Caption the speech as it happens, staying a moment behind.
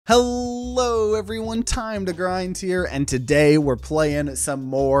Hello everyone, TimeToGrind here, and today we're playing some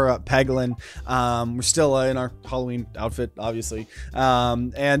more Peglin. We're still in our Halloween outfit, obviously,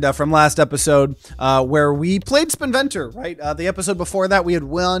 and from last episode where we played Spinventor, right? The episode before that we had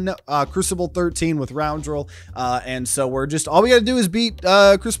won Crucible 13 with Roundrel, and so we're just, all we gotta do is beat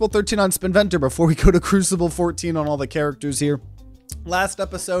Crucible 13 on Spinventor before we go to Crucible 14 on all the characters here. Last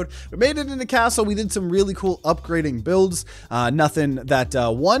episode, we made it into castle. We did some really cool upgrading builds, nothing that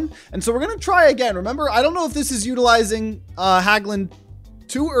won. And so we're going to try again. Remember, I don't know if this is utilizing Haglin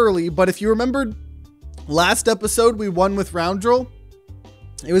too early, but if you remembered last episode, we won with Roundrel.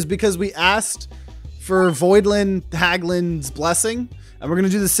 It was because we asked for Voidlin Haglin's blessing, and we're going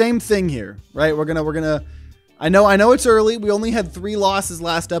to do the same thing here, right? We're going to, I know it's early. We only had 3 losses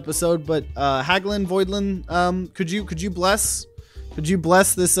last episode, but Haglin, Voidlin, could you bless? Could you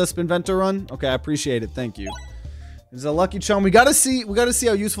bless this Spinventor run? Okay, I appreciate it. Thank you. There's a lucky charm. We gotta see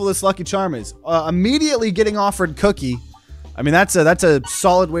how useful this lucky charm is. Immediately getting offered cookie. I mean, that's a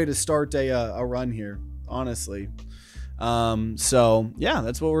solid way to start a run here, honestly. So yeah,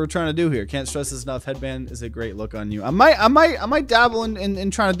 that's what we're trying to do here. Can't stress this enough. Headband is a great look on you. I might dabble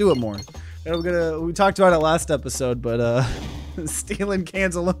in trying to do it more. We talked about it last episode, but stealing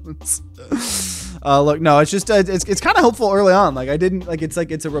cans of lemons. Look, no, it's just it's kind of helpful early on. Like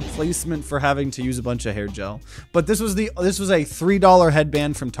it's a replacement for having to use a bunch of hair gel. But this was a $3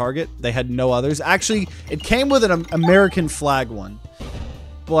 headband from Target. They had no others. Actually, it came with an American flag one,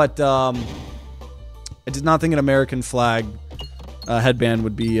 but I did not think an American flag headband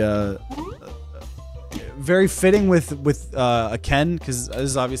would be very fitting with a Ken, because this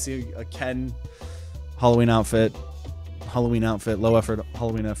is obviously a Ken Halloween outfit, low effort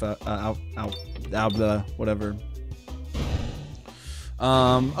Halloween whatever.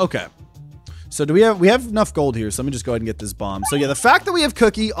 Okay. So we have enough gold here, so let me just go ahead and get this bomb. So yeah, the fact that we have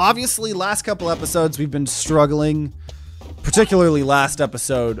cookie, obviously last couple episodes we've been struggling, particularly last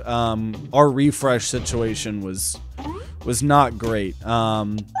episode. Our refresh situation was not great.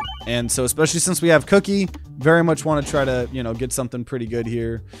 And so especially since we have cookie, very much want to try to, get something pretty good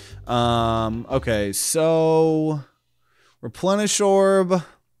here. Okay, so replenish orb.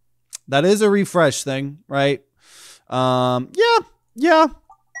 That is a refresh thing, right? Yeah.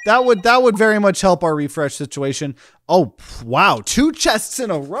 That would very much help our refresh situation. Oh, wow. 2 chests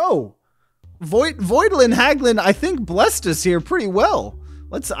in a row. Voidlin Haglin, I think, blessed us here pretty well.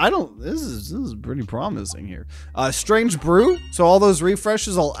 This is pretty promising here. Strange Brew. So all those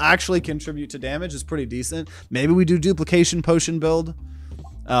refreshes will actually contribute to damage. Is pretty decent. Maybe we do duplication potion build.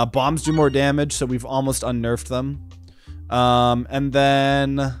 Bombs do more damage, so we've almost unnerfed them. And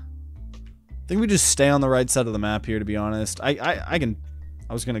then I think we just stay on the right side of the map here, to be honest. I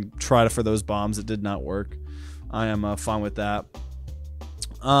was gonna try for those bombs. It did not work. I am fine with that.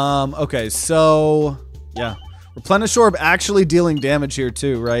 Okay, so yeah. Replenish orb actually dealing damage here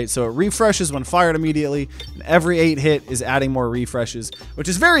too, right? So it refreshes when fired immediately, and every 8 hit is adding more refreshes, which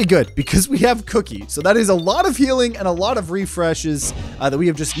is very good because we have cookie. So that is a lot of healing and a lot of refreshes that we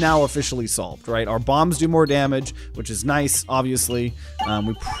have just now officially solved, right? Our bombs do more damage, which is nice, obviously.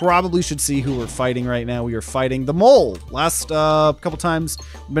 We probably should see who we're fighting right now. We are fighting the mole. Last couple times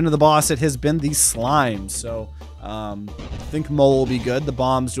we've been to the boss, it has been the slime. So I think mole will be good. The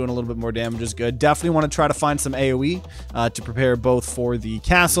bombs doing a little bit more damage is good. Definitely want to try to find some AoE to prepare both for the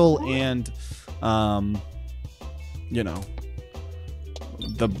castle and the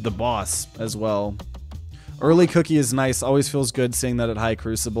boss as well. Early cookie is nice. Always feels good seeing that at high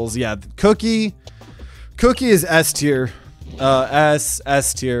crucibles. Yeah, cookie is S tier.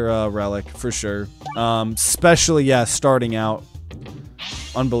 S tier relic for sure. Especially, yeah, starting out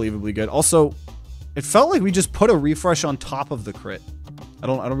unbelievably good. Also, it felt like we just put a refresh on top of the crit. I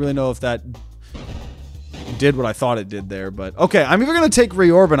don't really know if that did what I thought it did there, but okay, I'm even gonna take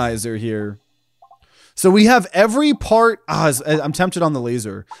Reorbanizer here. So we have every part. I'm tempted on the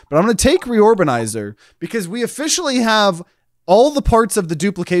laser, but I'm gonna take Reorbanizer because we officially have all the parts of the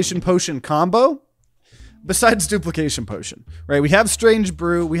duplication potion combo besides duplication potion, right? We have Strange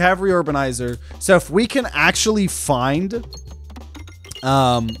Brew, we have Reorbanizer. So if we can actually find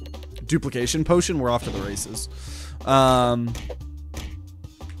duplication potion, we're off to the races.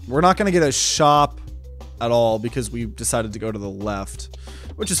 We're not gonna get a shop at all because we decided to go to the left,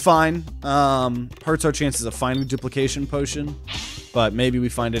 which is fine. Hurts our chances of finding duplication potion, but maybe we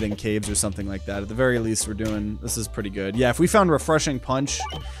find it in caves or something like that. At the very least, this is pretty good. Yeah, if we found refreshing punch,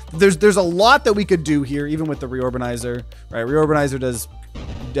 there's a lot that we could do here, even with the Reorbanizer, right? Reorbanizer does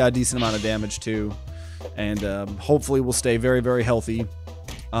a decent amount of damage too, and hopefully we'll stay very, very healthy.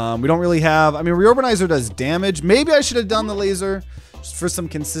 We don't really have, I mean, Reorbanizer does damage. Maybe I should have done the laser just for some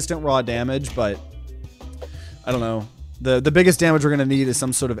consistent raw damage, but I don't know. The biggest damage we're going to need is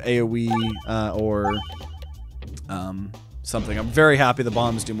some sort of AoE or something. I'm very happy the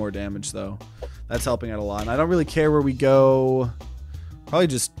bombs do more damage, though. That's helping out a lot. And I don't really care where we go. Probably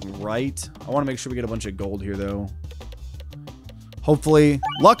just right. I want to make sure we get a bunch of gold here, though. Hopefully.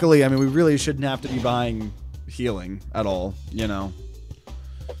 Luckily, I mean, we really shouldn't have to be buying healing at all, you know.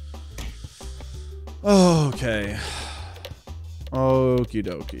 Okay. Okie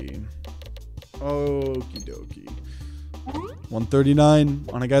dokie. Okie dokie. 139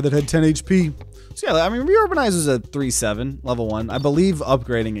 on a guy that had 10 HP. So yeah, I mean, Reorganize is a 3-7, level 1. I believe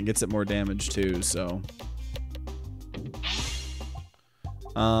upgrading it gets it more damage too, so.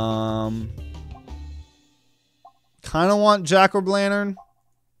 Kind of want Jack-o'-lantern.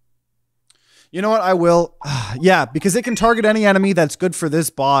 You know what? I will. Yeah, because it can target any enemy. That's good for this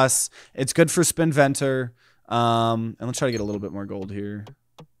boss. It's good for Spinventer. And let's try to get a little bit more gold here.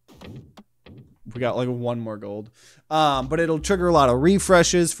 We got like 1 more gold. But it'll trigger a lot of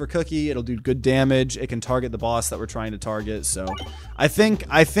refreshes for Cookie. It'll do good damage. It can target the boss that we're trying to target. So I think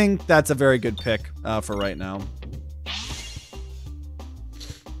that's a very good pick for right now.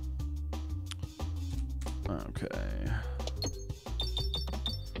 Okay.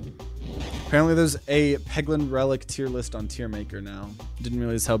 Apparently there's a Peglin relic tier list on Tier Maker now. Didn't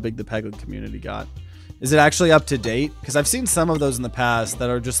realize how big the Peglin community got. Is it actually up to date? Because I've seen some of those in the past that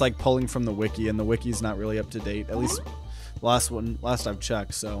are just like pulling from the wiki, and the wiki's not really up to date. At least last I've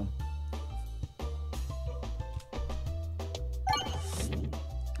checked, so.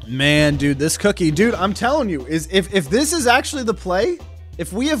 Man, dude, this Cookie, dude, I'm telling you, if this is actually the play,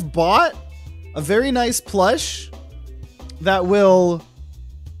 if we have bought a very nice plush that will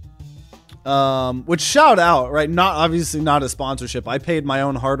which shout out, right? Obviously not a sponsorship. I paid my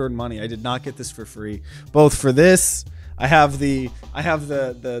own hard-earned money. I did not get this for free. Both for this, I have the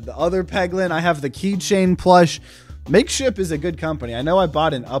other Peglin, I have the keychain plush. Makeship is a good company. I know I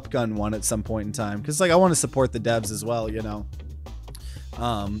bought an Upgun one at some point in time because like I want to support the devs as well, you know.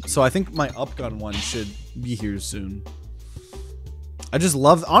 So I think my Upgun one should be here soon. I just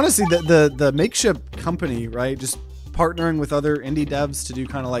love, honestly, the Makeship company, right? Just partnering with other indie devs to do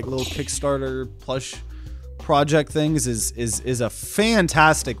kind of like little Kickstarter plush project things is a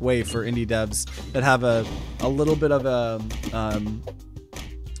fantastic way for indie devs that have a little bit of a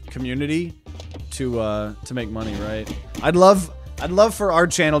community to make money, right? I'd love for our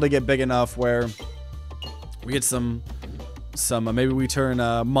channel to get big enough where we get some maybe we turn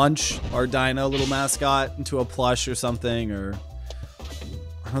Munch, our dino little mascot, into a plush or something, or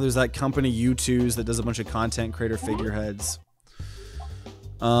I know there's that company U2s that does a bunch of content creator figureheads.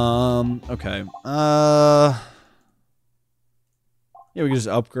 Okay. Yeah, we can just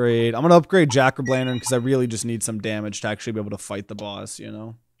upgrade. I'm gonna upgrade Jack-o'-lantern because I really just need some damage to actually be able to fight the boss, you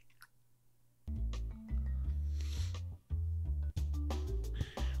know?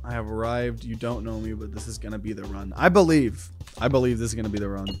 I have arrived. You don't know me, but this is gonna be the run. I believe this is gonna be the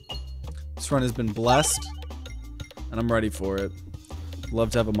run. This run has been blessed, and I'm ready for it. Love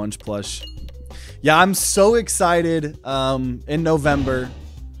to have a Munch plush. Yeah, I'm so excited. In November,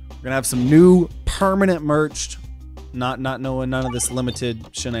 we're gonna have some new permanent merch. Not knowing none of this limited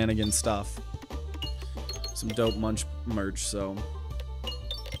shenanigan stuff. Some dope Munch merch. So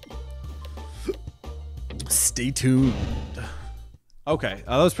stay tuned. Okay,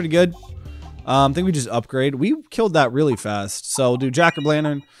 that was pretty good. I think we just upgrade. We killed that really fast. So we'll do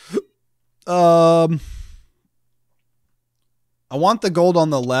Jack-o'-lantern. I want the gold on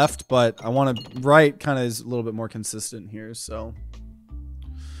the left, but I want to right kind of is a little bit more consistent here. So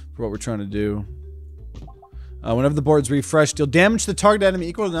for what we're trying to do, whenever the board's refreshed, deal damage to the target enemy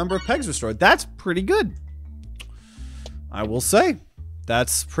equal to the number of pegs restored. That's pretty good. I will say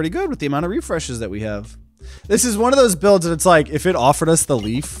that's pretty good with the amount of refreshes that we have. This is one of those builds that it's like, if it offered us the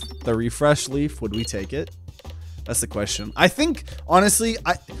leaf, the refresh leaf, would we take it? That's the question. I think, honestly,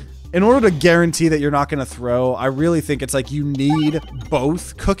 in order to guarantee that you're not going to throw, I really think it's like you need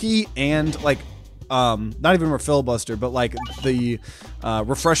both Cookie and like, not even Filibuster, but like the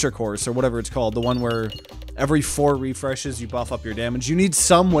refresher course or whatever it's called. The one where every 4 refreshes you buff up your damage. You need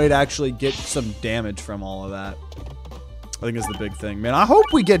some way to actually get some damage from all of that. I think is the big thing. Man, I hope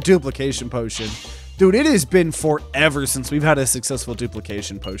we get Duplication Potion. Dude, it has been forever since we've had a successful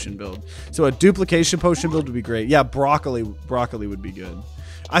Duplication Potion build. So a Duplication Potion build would be great. Yeah, broccoli would be good.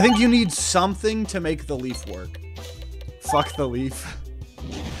 I think you need something to make the leaf work. Fuck the leaf.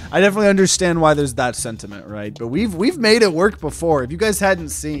 I definitely understand why there's that sentiment, right? But we've made it work before. If you guys hadn't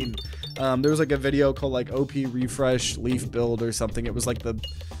seen, there was like a video called like OP Refresh Leaf Build or something. It was like the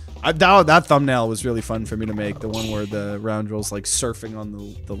That thumbnail was really fun for me to make. The one where the Roundrel's like surfing on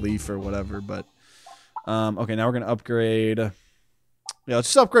the leaf or whatever. But okay, now we're gonna upgrade. Yeah, let's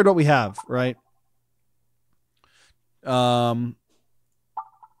just upgrade what we have, right? Well,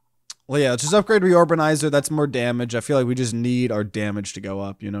 yeah, let's just upgrade Reorbanizer. That's more damage. I feel like we just need our damage to go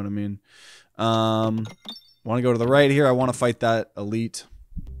up. You know what I mean? Want to go to the right here. I want to fight that elite.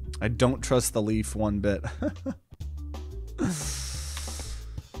 I don't trust the leaf one bit.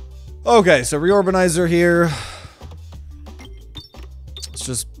 Okay, so Reorbanizer here. It's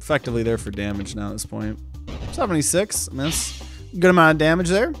just effectively there for damage now at this point. 76, miss. Good amount of damage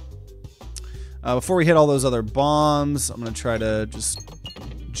there. Before we hit all those other bombs, I'm going to try to just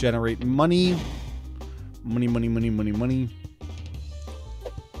generate money. Money, money, money, money, money.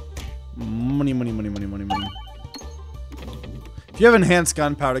 Money, money, money, money, money, money. If you have enhanced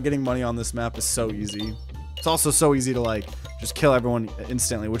gunpowder, getting money on this map is so easy. It's also so easy to, like, just kill everyone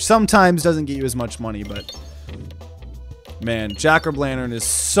instantly, which sometimes doesn't get you as much money, but... Man, Jack-o'-lantern is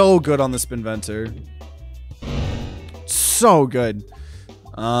so good on the Spinventor. So good.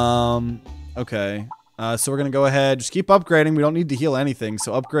 Okay. So we're going to go ahead. Just keep upgrading. We don't need to heal anything.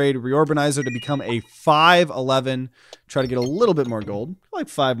 So upgrade Reorbanizer to become a 511. Try to get a little bit more gold. Like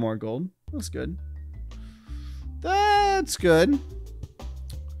 5 more gold. That's good. That's good.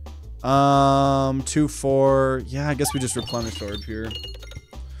 2, 4. Yeah, I guess we just replenish orb here.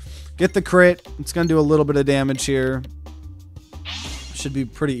 Get the crit. It's going to do a little bit of damage here. Should be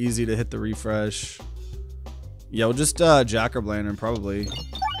pretty easy to hit the refresh. Yeah, we'll just Jack-o'-lantern probably.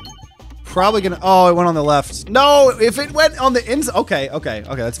 Probably gonna... Oh, it went on the left. No, if it went on the inside... Okay,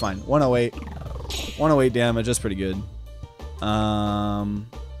 that's fine. 108. 108 damage. That's pretty good.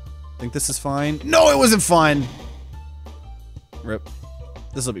 Think this is fine. No, it wasn't fine. Rip.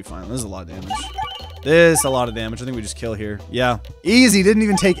 This will be fine. This is a lot of damage. This is a lot of damage. I think we just kill here. Yeah. Easy. Didn't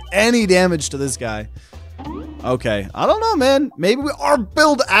even take any damage to this guy. Okay. I don't know, man. Maybe our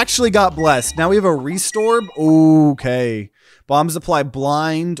build actually got blessed. Now we have a Restorb. Okay. Bombs apply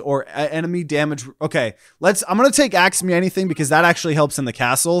blind or enemy damage. Okay, I'm going to take Axe Me Anything because that actually helps in the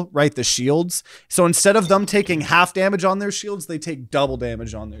castle, right? The shields. So instead of them taking half damage on their shields, they take double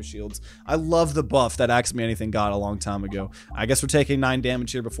damage on their shields. I love the buff that Axe Me Anything got a long time ago. I guess we're taking 9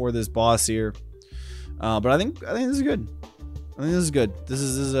 damage here before this boss here. But I think this is good. I think this is good. This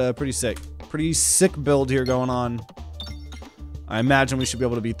is pretty sick. Pretty sick build here going on. I imagine we should be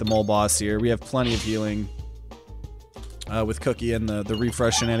able to beat the mole boss here. We have plenty of healing. With Cookie and the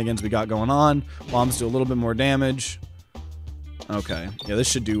refresh shenanigans we got going on. Bombs do a little bit more damage. Okay. Yeah, this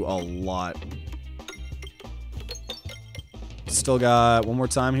should do a lot. Still got one more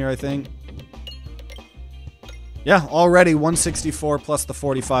time here, I think. Yeah, already 164 plus the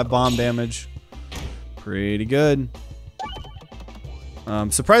 45 bomb damage. Pretty good.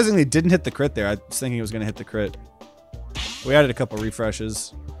 Surprisingly, didn't hit the crit there. I was thinking it was going to hit the crit. We added a couple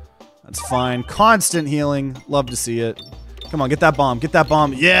refreshes. That's fine. Constant healing. Love to see it. Come on, get that bomb. Get that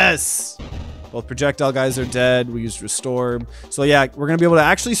bomb. Yes! Both projectile guys are dead. We used Restore. So yeah, we're going to be able to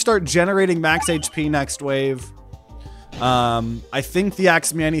actually start generating max HP next wave. I think the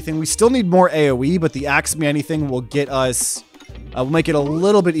Axe Me Anything, we still need more AoE, but the Axe Me Anything will get us, will make it a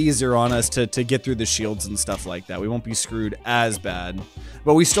little bit easier on us to get through the shields and stuff like that. We won't be screwed as bad,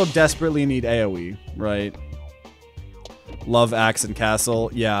 but we still desperately need AoE, right? Love Axe and Castle.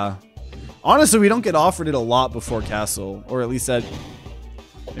 Yeah. Honestly, we don't get offered it a lot before Castle, or at least that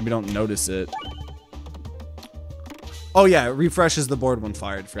maybe don't notice it. Oh yeah, it refreshes the board when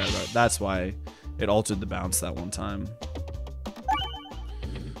fired. Forgot about it. That's why it altered the bounce that one time.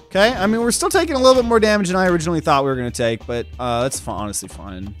 Okay, I mean, we're still taking a little bit more damage than I originally thought we were going to take, but that's honestly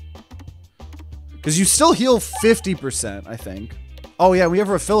fine. Because you still heal 50%, I think. Oh yeah, we have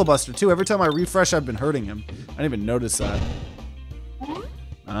a filibuster too. Every time I refresh, I've been hurting him. I didn't even notice that.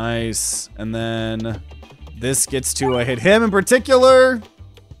 Nice. And then this gets to hit him in particular.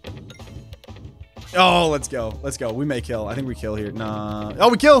 Oh, let's go. Let's go. We may kill. I think we kill here. Nah. Oh,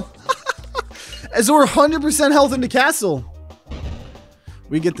 we kill. As we're 100% health into castle.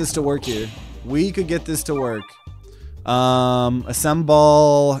 We get this to work here. We could get this to work.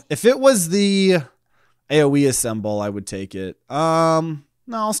 Assemble. If it was the AoE assemble, I would take it. No,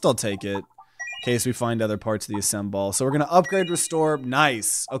 I'll still take it. In case we find other parts of the assemble. So we're going to upgrade Restore.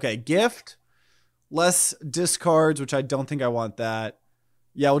 Nice. Okay, gift. Less discards, which I don't think I want that.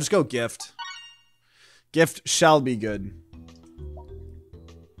 Yeah, we'll just go gift. Gift shall be good.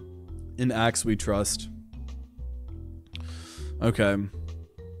 In Axe we trust. Okay.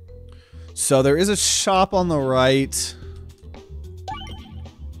 So there is a shop on the right.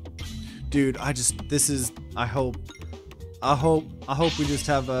 Dude, I hope I hope we just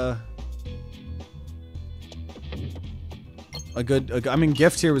have a good, I mean,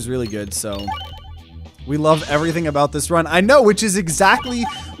 gift here was really good, so we love everything about this run. I know, which is exactly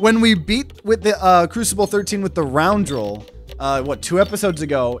when we beat with the Crucible 13 with the round roll, what, 2 episodes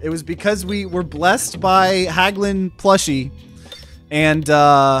ago. It was because we were blessed by Haglin plushie, and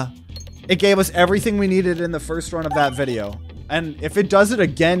it gave us everything we needed in the first run of that video. And if it does it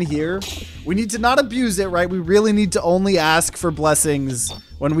again here, we need to not abuse it, right? We really need to only ask for blessings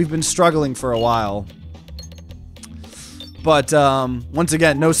when we've been struggling for a while. But once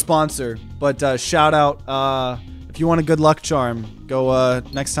again, no sponsor. But shout out, if you want a good luck charm, go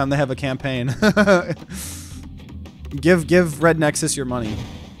next time they have a campaign. give Red Nexus your money.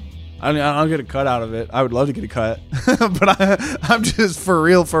 I don't get a cut out of it. I would love to get a cut, but I'm just for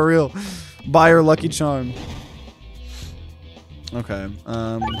real. Buy your lucky charm. Okay,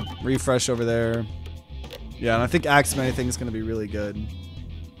 refresh over there. Yeah, and I think Axe Many Things is gonna be really good. You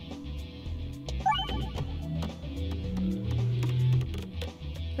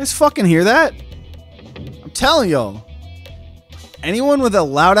guys fucking hear that? I'm telling y'all. Anyone with a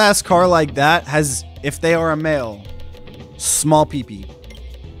loud ass car like that has, if they are a male, small pee-pee.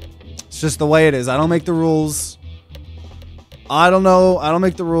 It's just the way it is. I don't make the rules. I don't know. I don't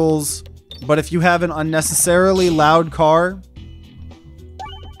make the rules. But if you have an unnecessarily loud car,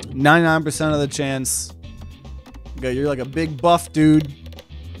 99% of the chance, okay, you're like a big buff dude,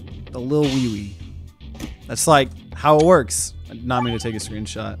 a little wee-wee. That's like how it works. I did not mean to take a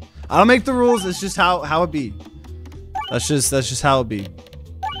screenshot. I don't make the rules. It's just how it be. That's just how it be.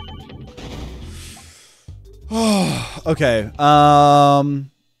 Okay.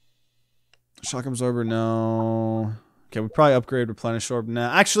 Shock absorber, no. Okay, we probably upgrade replenish orb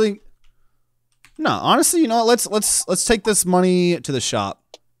now. Actually, no. Honestly, you know what? Let's take this money to the shop.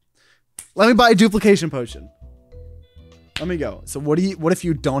 Let me buy a duplication potion. Let me go. So what if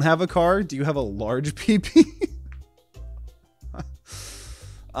you don't have a car? Do you have a large PP?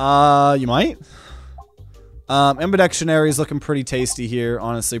 You might. Ambidextionary is looking pretty tasty here.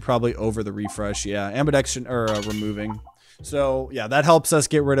 Honestly, probably over the refresh. Yeah, ambidection or removing. So yeah, that helps us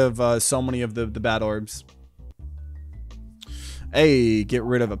get rid of so many of the bad orbs. Hey, get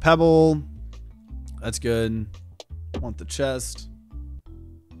rid of a pebble. That's good. Want the chest.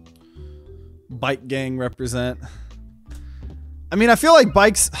 Bike gang represent. I mean, I feel like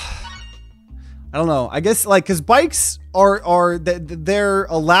bikes, I don't know. I guess like, cause bikes they're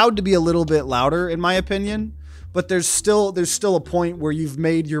allowed to be a little bit louder in my opinion, but there's still a point where you've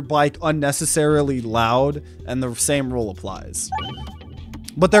made your bike unnecessarily loud and the same rule applies.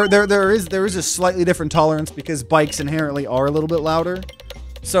 But there is a slightly different tolerance because bikes inherently are a little bit louder.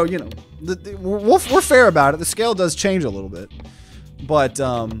 So, you know, we're fair about it. The scale does change a little bit. But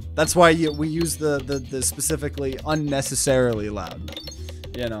that's why we use the specifically unnecessarily loud,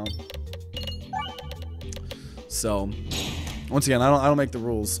 you know. So once again, I don't make the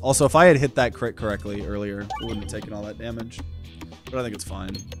rules. Also, if I had hit that crit correctly earlier, we wouldn't have taken all that damage. But I think it's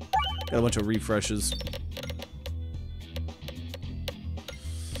fine. Got a bunch of refreshes.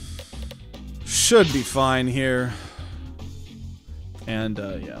 Should be fine here. And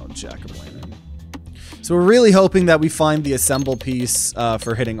yeah, I'll jack a lantern. So we're really hoping that we find the assemble piece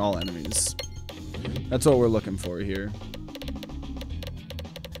for hitting all enemies. That's what we're looking for here.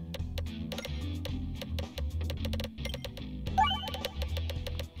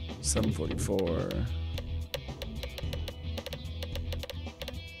 $744.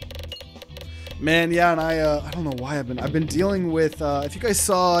 Man, yeah, and I don't know why I've been dealing with if you guys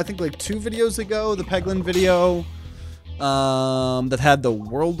saw, I think like 2 videos ago, the Peglin video that had the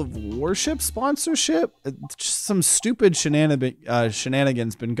World of Warship sponsorship. Just some stupid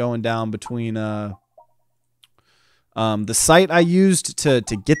shenanigans been going down between the site I used to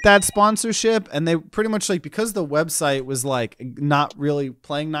get that sponsorship, and they pretty much like, because the website was like not really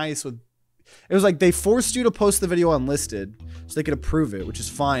playing nice with, it was like they forced you to post the video unlisted so they could approve it, which is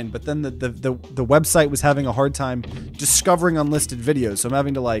fine, but then the website was having a hard time discovering unlisted videos, so I'm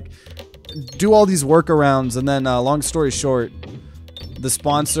having to like do all these workarounds, and then long story short, the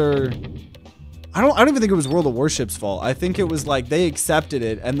sponsor, I don't even think it was World of Warship's fault. I think it was like they accepted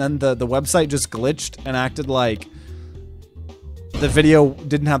it, and then the website just glitched and acted like the video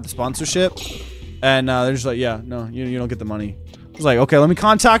didn't have the sponsorship, and they're just like, yeah, no, you don't get the money. I was like, okay, let me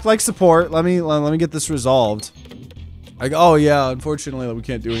contact like support. Let me get this resolved. Like, oh yeah, unfortunately we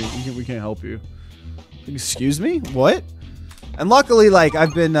can't do anything. We can't help you. Excuse me? What? And luckily, like,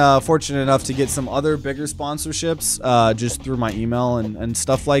 I've been fortunate enough to get some other bigger sponsorships just through my email and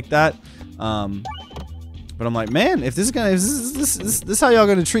stuff like that. But I'm like, man, if this is how y'all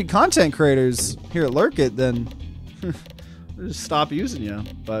gonna treat content creators here at Lurk It, then just stop using you.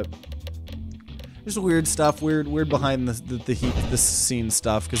 But there's weird stuff, weird behind the scene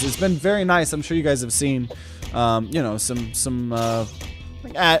stuff, because it's been very nice. I'm sure you guys have seen, you know, some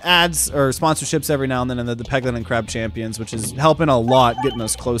like ads or sponsorships every now and then in the Peglin and Crab Champions, which is helping a lot, getting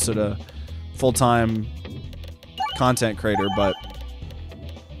us closer to full-time content creator. But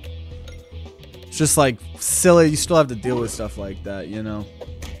it's just like silly. You still have to deal with stuff like that, you know.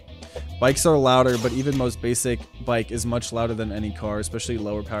 Bikes are louder, but even most basic bike is much louder than any car, especially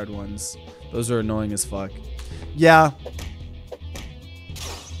lower powered ones. Those are annoying as fuck. Yeah.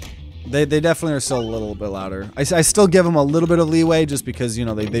 They definitely are still a little bit louder. I still give them a little bit of leeway just because, you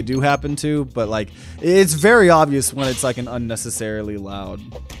know, they do happen to, but like it's very obvious when it's like an unnecessarily loud,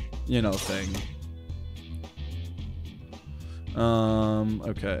 you know, thing.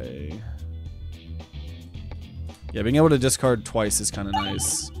 Okay. Yeah, being able to discard twice is kind of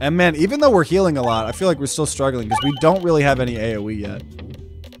nice. And man, even though we're healing a lot, I feel like we're still struggling because we don't really have any AoE yet.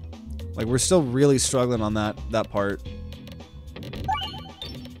 Like, we're still really struggling on that part.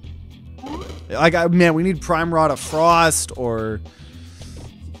 Like, man, we need Prime Rod of Frost or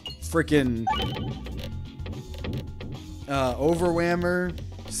freaking Overwhammer,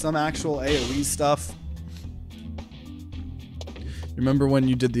 some actual AoE stuff. Remember when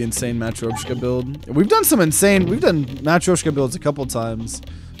you did the insane Matryoshka build? We've done Matryoshka builds a couple times.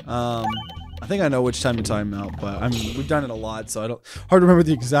 I think I know which time you're talking about, but I mean, we've done it a lot, so hard to remember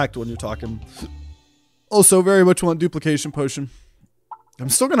the exact one you're talking. Also, very much want duplication potion. I'm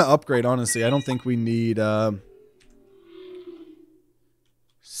still gonna upgrade, honestly. I don't think we need so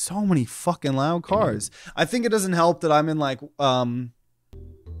many fucking loud cars. I think it doesn't help that I'm in like I'm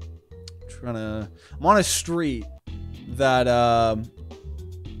on a street that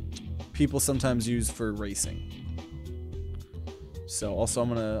people sometimes use for racing. So also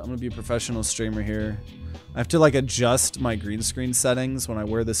I'm gonna be a professional streamer here. I have to like adjust my green screen settings when I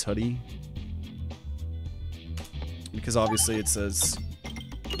wear this hoodie, because obviously it says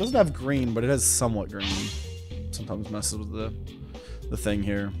it doesn't have green, but it has somewhat green. Sometimes messes with the thing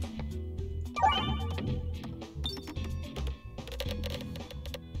here.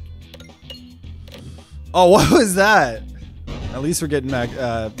 Oh, what was that? At least we're getting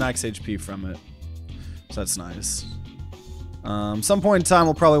max HP from it, so that's nice. Some point in time,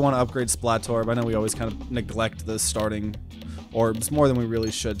 we'll probably want to upgrade Splatorb. I know we always kind of neglect the starting orbs more than we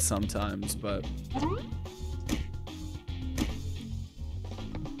really should sometimes, but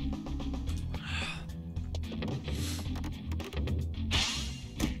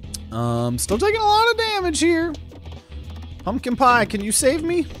still taking a lot of damage here. Pumpkin Pie, can you save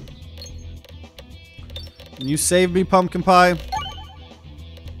me? Can you save me, Pumpkin Pie?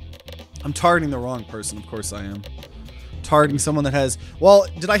 I'm targeting the wrong person, of course I am. Targeting someone that has... Well,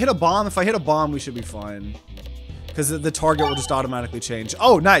 did I hit a bomb? If I hit a bomb, we should be fine. Because the target will just automatically change.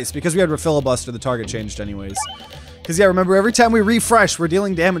 Oh, nice, because we had Refilibuster, the target changed anyways. Because, yeah, remember, every time we refresh, we're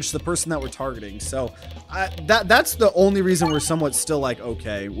dealing damage to the person that we're targeting. So, that's the only reason we're somewhat still, like,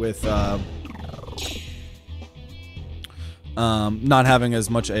 okay with not having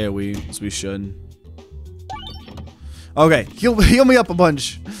as much AoE as we should. Okay, heal me up a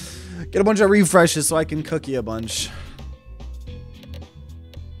bunch. Get a bunch of refreshes so I can cookie a bunch.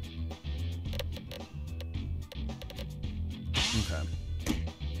 Okay.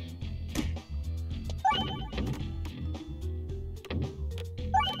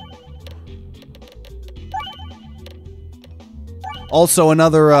 Also,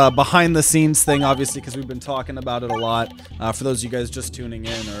 another behind-the-scenes thing, obviously, because we've been talking about it a lot. For those of you guys just tuning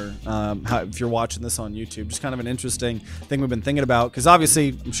in, or if you're watching this on YouTube, just kind of an interesting thing we've been thinking about. Because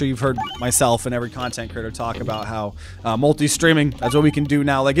obviously, I'm sure you've heard myself and every content creator talk about how multi-streaming, that's what we can do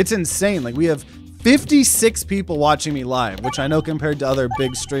now. Like, it's insane. Like, we have 56 people watching me live, which I know compared to other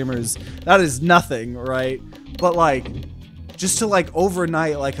big streamers, that is nothing, right? But, like, just to, like,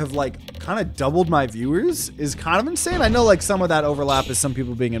 overnight, like, have, like, kind of doubled my viewers is kind of insane. I know, like, some of that overlap is some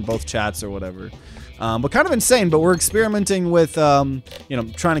people being in both chats or whatever. But kind of insane. But we're experimenting with, you know,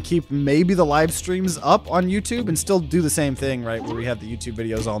 trying to keep maybe the live streams up on YouTube and still do the same thing, right? Where we have the YouTube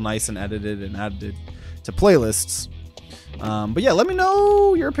videos all nice and edited and added to playlists. But yeah, let me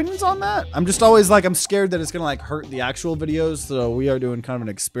know your opinions on that. I'm just always like, I'm scared that it's gonna like hurt the actual videos, so we are doing kind of an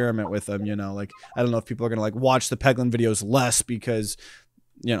experiment with them, you know, like, I don't know if people are gonna like watch the Peglin videos less because,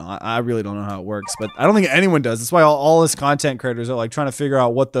 you know, I really don't know how it works, but I don't think anyone does. That's why all us content creators are like trying to figure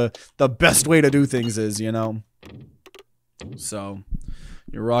out what the best way to do things is, you know. So,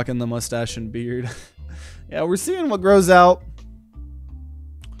 you're rocking the mustache and beard. Yeah, we're seeing what grows out.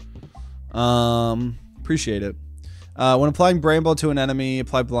 Appreciate it. When applying Brain Ball to an enemy,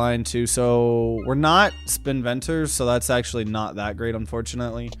 apply blind to. So we're not spin venters, so that's actually not that great,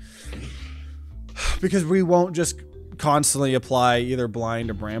 unfortunately. Because we won't just constantly apply either blind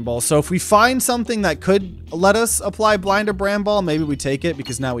or Brain Ball. So if we find something that could let us apply blind or Brain Ball, maybe we take it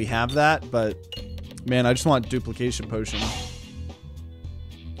because now we have that. But man, I just want duplication potion.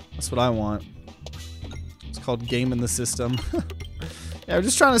 That's what I want. It's called game in the system. Yeah, we're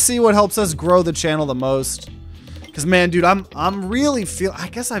just trying to see what helps us grow the channel the most. Cause man, dude, I'm really I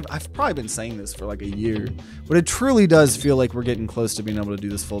guess I've probably been saying this for like a year, but it truly does feel like we're getting close to being able to do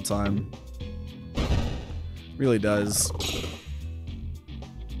this full time. Really does.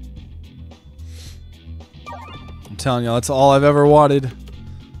 I'm telling y'all, that's all I've ever wanted.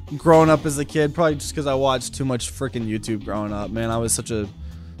 Growing up as a kid, probably just because I watched too much freaking YouTube growing up. Man, I was such a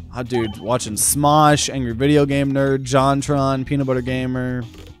dude watching Smosh, Angry Video Game Nerd, JonTron, Peanut Butter Gamer,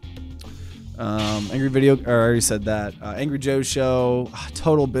 I already said that. Angry Joe Show,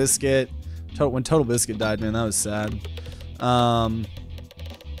 Total Biscuit. When Total Biscuit died, man, that was sad.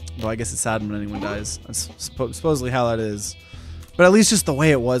 Well, I guess it's sad when anyone dies. That's supposedly how that is. But at least just the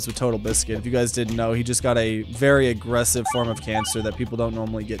way it was with Total Biscuit. If you guys didn't know, he just got a very aggressive form of cancer that people don't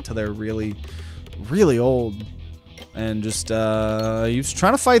normally get till they're really, really old. And just, he was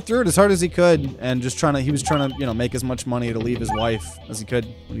trying to fight through it as hard as he could. And just he was trying to, you know, make as much money to leave his wife as he could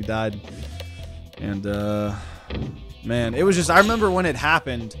when he died. And, man, it was just, I remember when it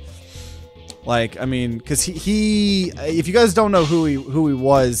happened. Like, I mean, because he if you guys don't know who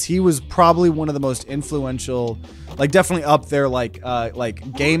he was probably one of the most influential, like definitely up there, like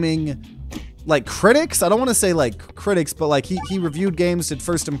gaming, like critics. I don't want to say like critics, but like he reviewed games, did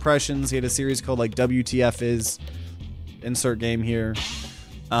first impressions. He had a series called like WTF is, insert game here.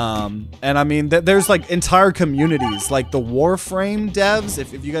 And I mean, there's like entire communities, like the Warframe devs.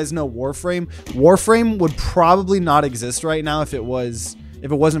 If you guys know Warframe would probably not exist right now if it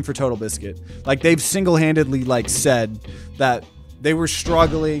wasn't for Total Biscuit. Like, they've single-handedly, like, said that they were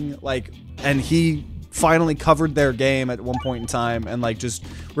struggling, like, and he finally covered their game at one point in time and, like, just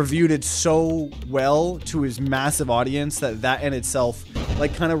reviewed it so well to his massive audience that in itself,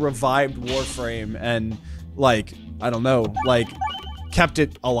 like, kind of revived Warframe and, like, I don't know, like, kept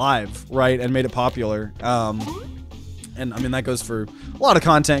it alive, right, and made it popular. And I mean, that goes for a lot of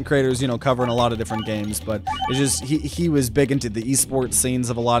content creators, you know, covering a lot of different games, but it's just, he was big into the esports scenes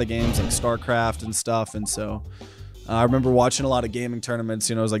of a lot of games like StarCraft and stuff. And so I remember watching a lot of gaming tournaments,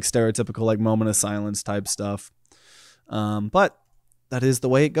 you know, it was like stereotypical, like moment of silence type stuff. But that is the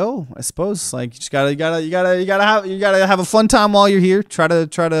way it go, I suppose. Like, you gotta have a fun time while you're here. Try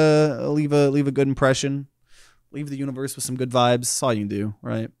to leave a good impression, leave the universe with some good vibes. That's all you can do,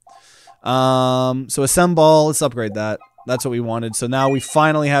 right? So assemble, let's upgrade that. That's what we wanted. So now we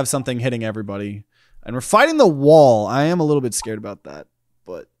finally have something hitting everybody. And we're fighting the wall. I am a little bit scared about that,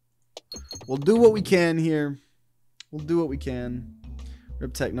 but we'll do what we can here. We'll do what we can.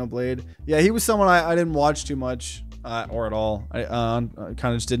 Rip Technoblade. Yeah, he was someone I didn't watch too much, or at all. I kind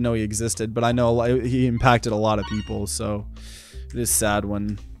of just didn't know he existed, but I know he impacted a lot of people, so it is sad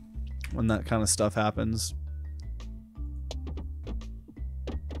when that kind of stuff happens.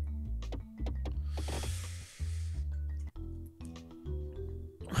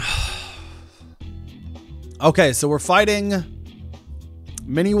 Okay, so we're fighting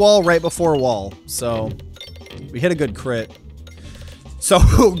mini wall right before wall. So we hit a good crit. So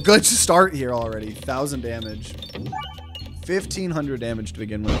good start here already. 1,000 damage. 1,500 damage to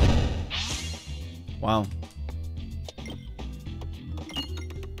begin with. Wow.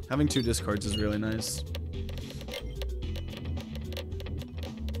 Having 2 discards is really nice.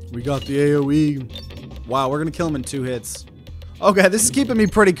 We got the AoE. Wow, we're going to kill him in 2 hits. Okay, this is keeping me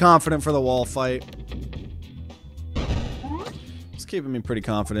pretty confident for the wall fight. Keeping me pretty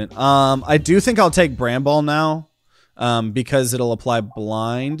confident. I do think I'll take Bram Ball now, because it'll apply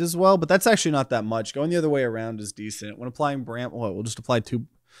blind as well, but that's actually not that much. Going the other way around is decent. When applying we'll just apply 2.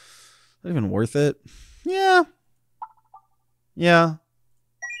 Not even worth it. Yeah. Well,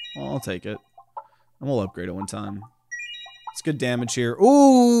 I'll take it. And we'll upgrade it one time. It's good damage here.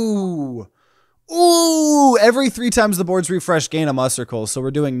 Ooh! Ooh, every 3 times the board's refresh, gain a muster. So we're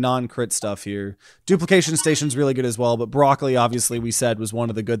doing non-crit stuff here. Duplication station's really good as well, but broccoli, obviously, we said was one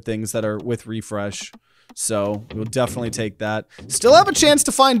of the good things that are with refresh. So we'll definitely take that. Still have a chance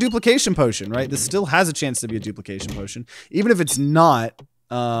to find duplication potion, right? This still has a chance to be a duplication potion. Even if it's not,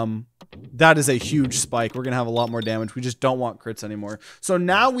 that is a huge spike. We're going to have a lot more damage. We just don't want crits anymore. So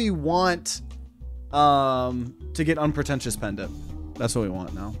now we want to get Unpretentious Pendant. That's what we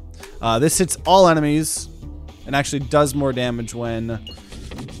want now. This hits all enemies and actually does more damage when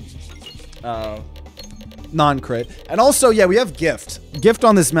non-crit. And also, yeah, we have gift. Gift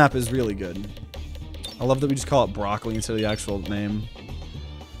on this map is really good. I love that we just call it broccoli instead of the actual name.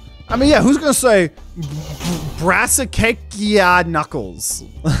 I mean, yeah, who's gonna say Brassicacia Knuckles?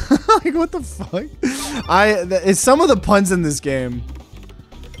 Like, what the fuck? It's some of the puns in this game.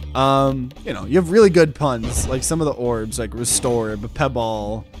 You know, you have really good puns, like some of the orbs, like Restore,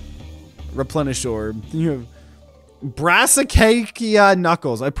 Pebble, Replenish Orb. You have Brassicacia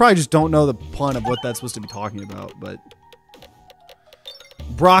Knuckles. I probably just don't know the pun of what that's supposed to be talking about, but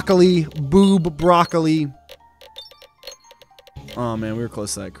broccoli, boob, broccoli. Oh man, we were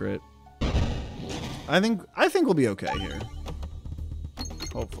close to that crit. I think we'll be okay here.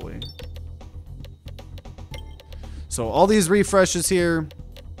 Hopefully. So all these refreshes here,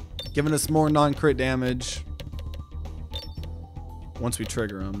 giving us more non-crit damage once we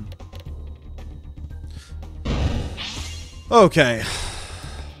trigger them. Okay.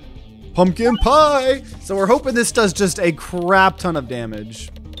 Pumpkin pie! So we're hoping this does just a crap ton of damage.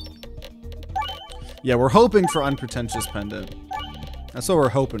 Yeah, we're hoping for Unpretentious Pendant. That's what we're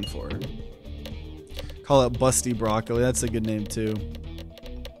hoping for. Call it Busty Broccoli. That's a good name too.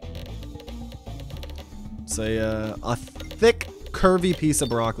 It's a thick, curvy piece of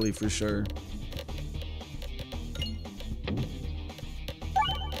broccoli for sure.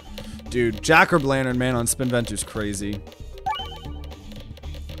 Dude, Jack-o'-lantern man on Spin Venture's crazy.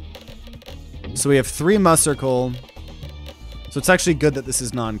 So we have 3 Mussercoal. So it's actually good that this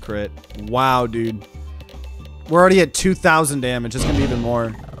is non-crit. Wow, dude. We're already at 2,000 damage. It's gonna be even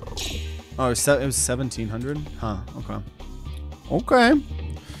more. Oh, it was 1,700? Huh, okay. Okay.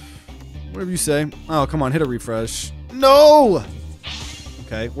 Whatever you say. Oh, come on, hit a refresh. No!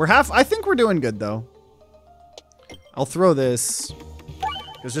 Okay, we're I think we're doing good, though. I'll throw this.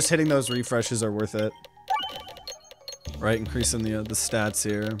 Because just hitting those refreshes are worth it. Right, increasing the stats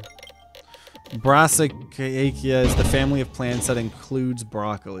here. Brassicacia is the family of plants that includes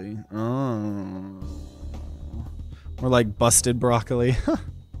broccoli. Oh. More like busted broccoli.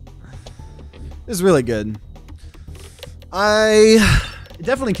 This is really good. It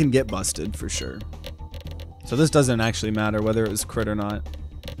definitely can get busted for sure. So this doesn't actually matter whether it was crit or not.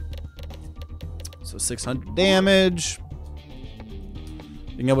 So 600 damage.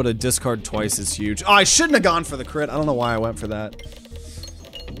 Being able to discard twice is huge. Oh, I shouldn't have gone for the crit. I don't know why I went for that.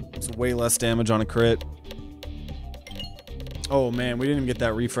 It's way less damage on a crit. Oh man, we didn't even get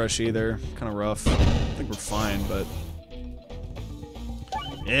that refresh either. Kind of rough. I think we're fine, but...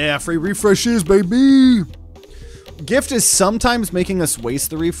 Yeah, free refreshes, baby! Gift is sometimes making us waste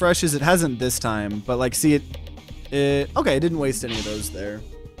the refreshes. It hasn't this time, but like, see it... Okay, it didn't waste any of those there.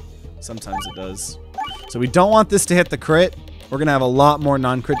 Sometimes it does. So we don't want this to hit the crit. We're gonna have a lot more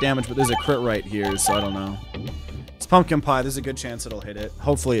non-crit damage, but there's a crit right here, so I don't know. It's pumpkin pie. There's a good chance it'll hit it.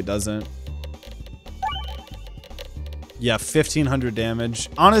 Hopefully it doesn't. Yeah, 1,500 damage.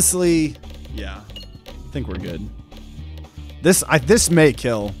 Honestly, yeah, I think we're good. This may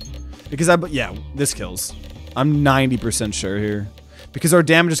kill, because yeah, this kills. I'm 90% sure here, because our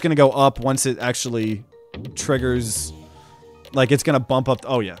damage is gonna go up once it actually triggers. Like it's gonna bump up.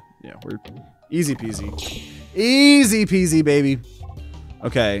 Oh yeah, we're easy peasy, easy peasy, baby.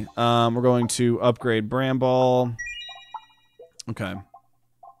 Okay, we're going to upgrade Bramball. Okay.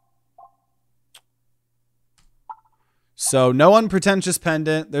 So no Unpretentious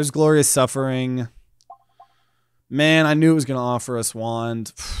Pendant. There's Glorious Suffering. Man, I knew it was going to offer us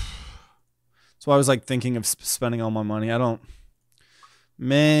Wand. That's why I was like thinking of spending all my money. I don't...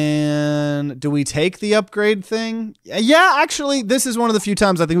 Man, do we take the upgrade thing? Yeah, actually, this is one of the few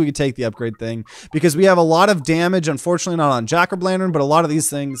times I think we could take the upgrade thing. Because we have a lot of damage, unfortunately not on Jack-o'-lantern, but a lot of these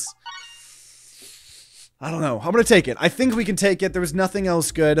things... I don't know. I'm going to take it. I think we can take it. There was nothing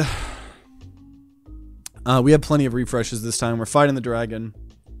else good. We have plenty of refreshes this time. We're fighting the dragon.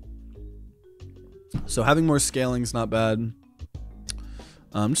 So having more scaling is not bad.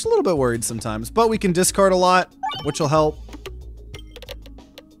 I'm just a little bit worried sometimes. But we can discard a lot, which will help.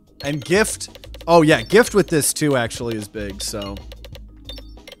 And gift. Oh, yeah. Gift with this, too, actually, is big. So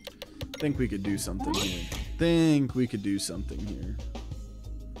I think we could do something here.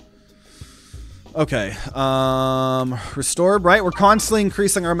 Okay. Restore, right? We're constantly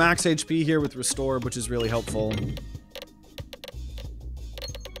increasing our max HP here with Restore, which is really helpful.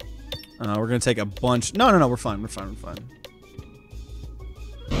 We're going to take a bunch. No, we're fine. We're fine.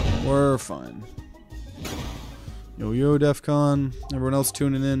 We're fine. Yo, Defcon. Everyone else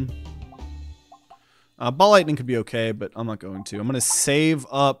tuning in. Ball Lightning could be okay, but I'm not going to. I'm going to save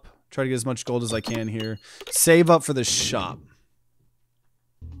up. Try to get as much gold as I can here. Save up for the shop.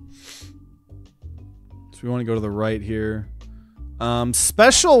 So we want to go to the right here.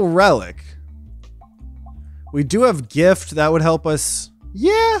 Special Relic. We do have gift. That would help us.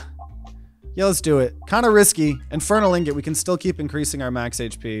 Yeah. Yeah, let's do it. Kind of risky. Infernal Ingot. We can still keep increasing our max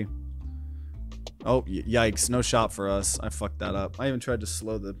HP. Oh, yikes. No shot for us. I fucked that up. I even tried to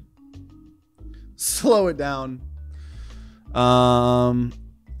slow it down.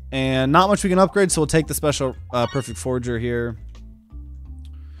 And not much we can upgrade, so we'll take the special Perfect Forger here.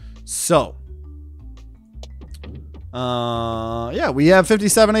 So. Yeah, we have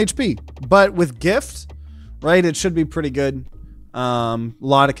 57 HP. But with gift, right, it should be pretty good. A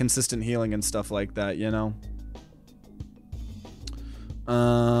lot of consistent healing and stuff like that, you know.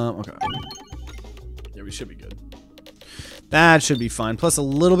 Okay. Yeah, we should be good. That should be fine. Plus a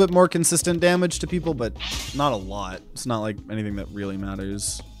little bit more consistent damage to people, but not a lot. It's not like anything that really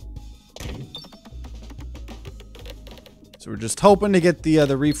matters. So we're just hoping to get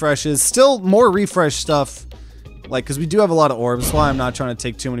the refreshes. Still more refresh stuff. Like, because we do have a lot of orbs. That's why I'm not trying to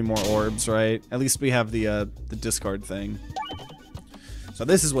take too many more orbs, right? At least we have the discard thing. So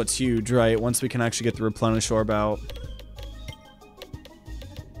this is what's huge, right? Once we can actually get the replenish orb out.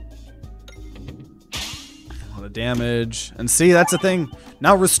 A lot of damage. And see, that's the thing.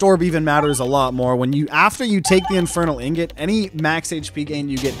 Now Restore even matters a lot more. When you, after you take the Infernal Ingot, any max HP gain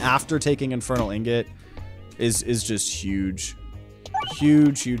you get after taking Infernal Ingot is just huge.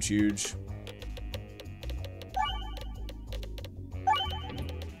 Huge, huge, huge.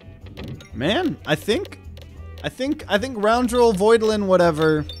 Man, I think Roundrill, Voidlin,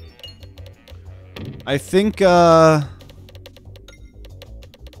 whatever. I think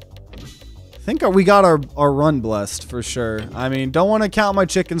we got our run blessed for sure. I mean, don't want to count my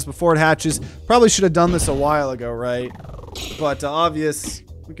chickens before it hatches. Probably should have done this a while ago, right? But obvious,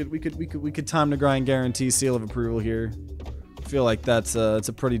 we could time to grind guarantee seal of approval here. I feel like it's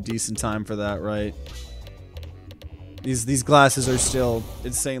a pretty decent time for that, right? These glasses are still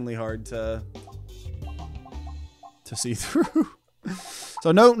insanely hard to see through.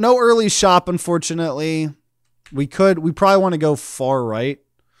 So no early shop, unfortunately. We probably want to go far right.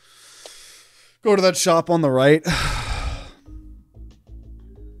 Go to that shop on the right.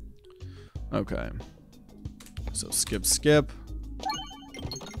 Okay. So skip.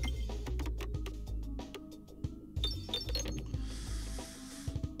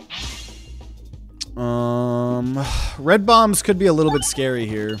 Red bombs could be a little bit scary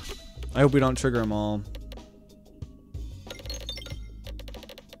here. I hope we don't trigger them all.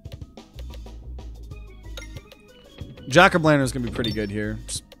 Jack-o'-lantern is gonna be pretty good here.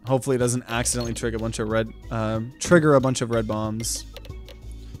 Just hopefully it doesn't accidentally trigger a bunch of red bombs.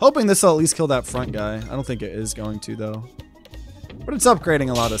 Hoping this will at least kill that front guy. I don't think it is going to though. But it's upgrading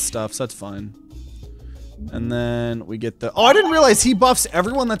a lot of stuff, so that's fine. And then we get the... Oh, I didn't realize he buffs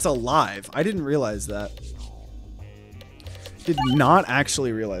everyone that's alive. I didn't realize that. Did not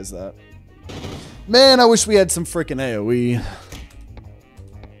actually realize that. Man, I wish we had some freaking AoE.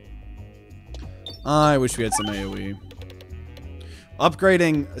 I wish we had some AoE.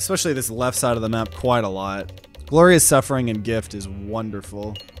 Upgrading, especially this left side of the map, quite a lot. Glorious Suffering and Gift is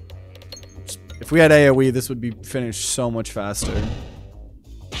wonderful. If we had AoE, this would be finished so much faster.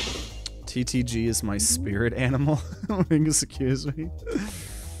 TTG is my spirit animal. Excuse me.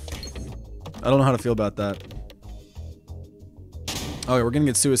 I don't know how to feel about that. Okay, we're gonna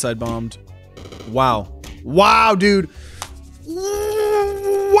get suicide bombed. Wow. Wow, dude.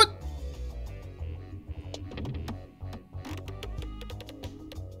 What?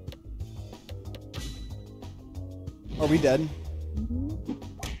 Are we dead?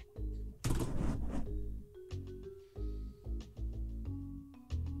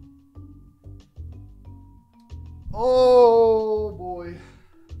 Oh boy.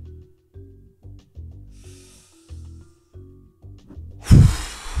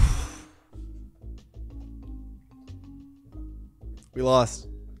 We lost.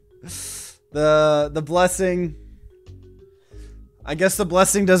 The blessing. I guess the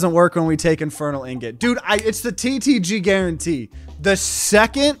blessing doesn't work when we take Infernal Ingot. Dude, it's the TTG guarantee. The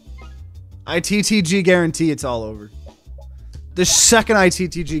second I TTG guarantee, it's all over. The second I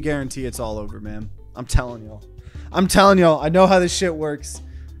TTG guarantee, it's all over, man. I'm telling y'all. I'm telling y'all, I know how this shit works.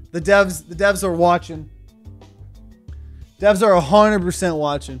 The devs are watching. Devs are 100%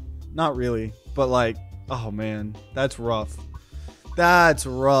 watching. Not really, but like, oh man, that's rough. That's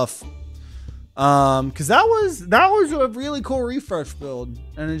rough. Cause that was a really cool refresh build,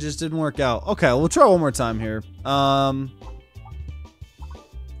 and it just didn't work out. Okay, we'll try one more time here. I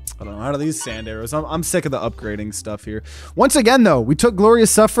don't know, how do these sand arrows? I'm sick of the upgrading stuff here. Once again, though, we took Glorious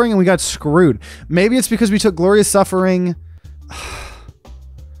Suffering and we got screwed. Maybe it's because we took Glorious Suffering.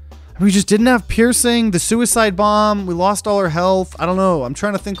 I We just didn't have piercing, the suicide bomb, we lost all our health. I don't know. I'm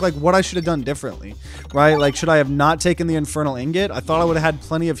trying to think like what I should have done differently, right? Like, should I have not taken the infernal ingot? I thought I would have had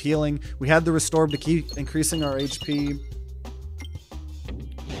plenty of healing. We had the restore to keep increasing our HP.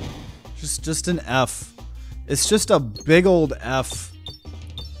 Just an F. It's just a big old F.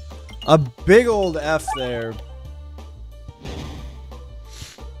 A big old F there.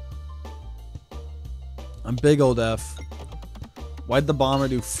 A big old F. Why'd the bomber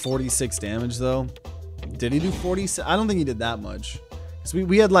do 46 damage though? Did he do 40? I don't think he did that much. Cause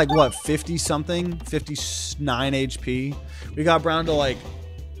we had like what, 50 something, 59 HP. We got Brown to like,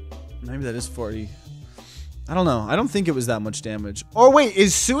 maybe that is 40. I don't know. I don't think it was that much damage. Or wait,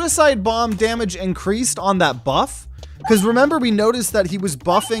 is suicide bomb damage increased on that buff? Because remember we noticed that he was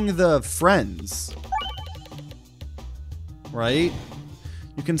buffing the friends. Right?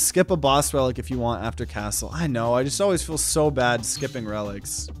 You can skip a boss relic if you want after castle. I know, I just always feel so bad skipping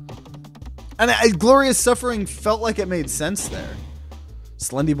relics. And Glorious Suffering felt like it made sense there.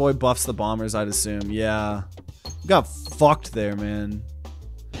 Slendy Boy buffs the bombers, I'd assume. Yeah. We got fucked there, man.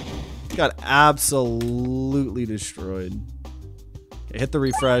 Got absolutely destroyed. Okay, hit the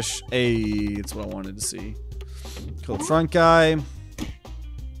refresh. Hey, that's what I wanted to see. Kill the front guy.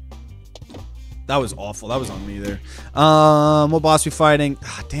 That was awful. That was on me there. What boss we fighting?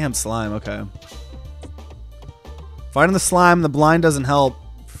 Ah, damn slime. Okay. Fighting the slime. The blind doesn't help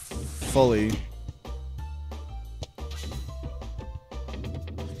fully.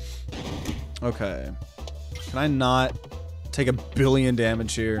 Okay. Can I not take a billion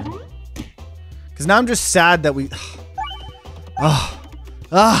damage here? Because now I'm just sad that we...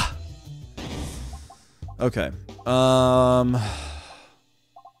 Okay.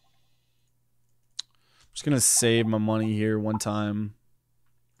 Just gonna save my money here one time.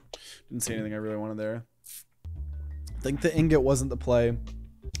 Didn't see anything I really wanted there. I think the ingot wasn't the play.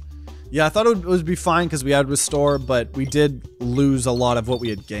 Yeah, I thought it would be fine because we had restore, but we did lose a lot of what we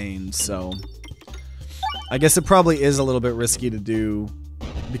had gained, so... I guess it probably is a little bit risky to do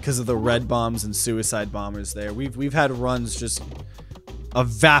because of the red bombs and suicide bombers there. We've had runs just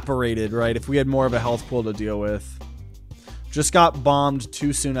evaporated, right? If we had more of a health pool to deal with. Just got bombed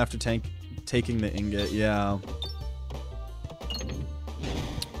too soon after taking the ingot, yeah.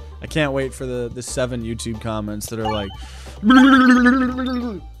 I can't wait for the 7 YouTube comments that are like,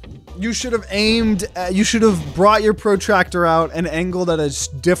 you should have aimed, you should have brought your protractor out and angled at a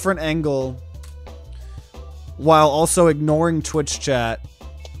different angle while also ignoring Twitch chat.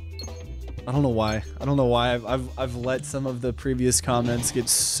 I don't know why. I don't know why I've let some of the previous comments get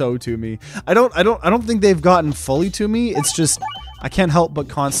so to me. I don't think they've gotten fully to me. It's just I can't help but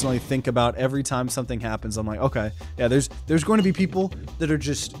constantly think about every time something happens. I'm like, okay, yeah, there's going to be people that are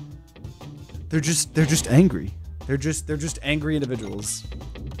just they're just angry. They're just angry individuals.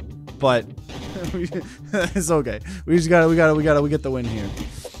 But it's okay. We get the win here.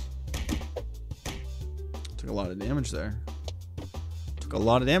 Took a lot of damage there. Took a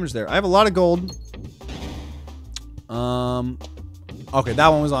lot of damage there. I have a lot of gold. Okay, that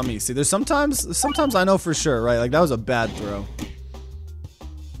one was on me. See, there's sometimes I know for sure, right? Like that was a bad throw.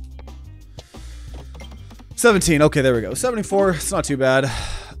 17. Okay, there we go. 74. It's not too bad.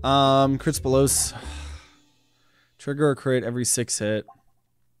 Crits below. Trigger or crit every 6 hit.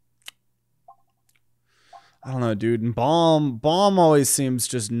 I don't know, dude. And bomb always seems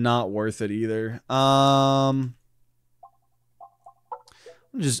just not worth it either.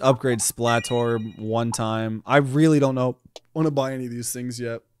 Just upgrade Splatorb one time. I really don't know. Want to buy any of these things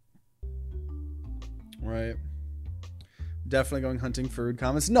yet? Right. Definitely going hunting for rude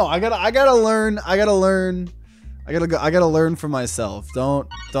comments. No, I gotta learn. I gotta learn for myself. I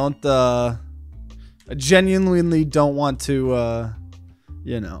genuinely don't want to,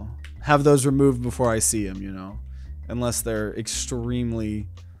 you know, have those removed before I see them, you know, unless they're extremely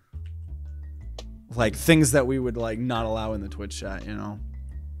like things that we would like not allow in the Twitch chat, you know.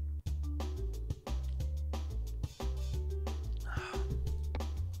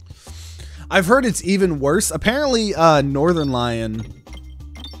 I've heard it's even worse. Apparently, Northern Lion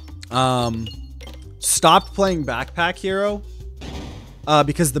stopped playing Backpack Hero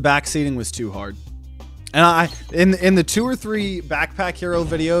because the backseating was too hard. And in the 2 or 3 Backpack Hero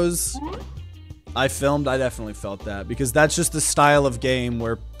videos I filmed, I definitely felt that because that's just the style of game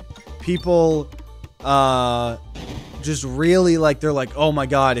where people just really like, they're like, oh my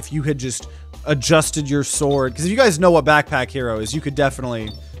god, if you had just adjusted your sword, because if you guys know what Backpack Hero is, you could definitely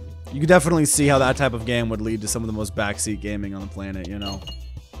see how that type of game would lead to some of the most backseat gaming on the planet, you know.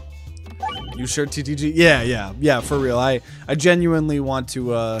 You sure, TTG? Yeah, for real. I genuinely want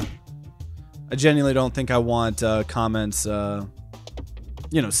to, I genuinely don't think I want comments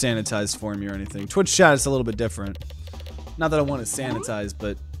you know, sanitized for me or anything. Twitch chat is a little bit different. Not that I want to sanitize,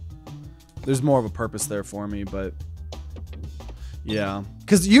 but there's more of a purpose there for me. But yeah,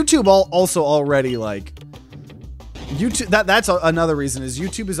 because YouTube also already like YouTube. That's another reason is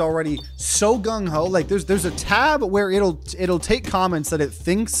YouTube is already so gung ho. Like there's a tab where it'll take comments that it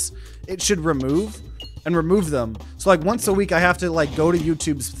thinks it should remove and remove them. So like once a week I have to like go to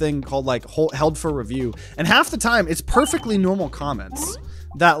YouTube's thing called like held for review, and half the time it's perfectly normal comments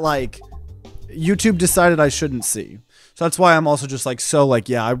that like YouTube decided I shouldn't see. So that's why I'm also just like, so like,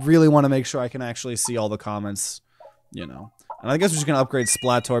 yeah, I really want to make sure I can actually see all the comments, you know. And I guess we're just gonna upgrade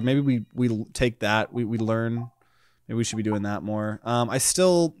Splator. Maybe we take that, we learn. Maybe we should be doing that more. I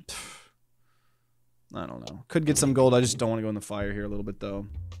still, I don't know, could get some gold. I just don't want to go in the fire here a little bit though.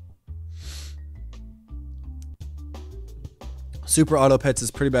 Super auto pets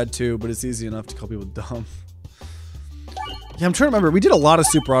is pretty bad too, but it's easy enough to call people dumb. Yeah, I'm trying to remember. We did a lot of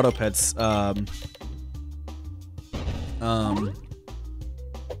super auto pets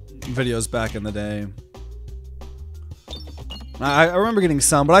videos back in the day. I remember getting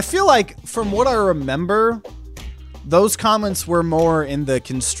some, but I feel like from what I remember, those comments were more in the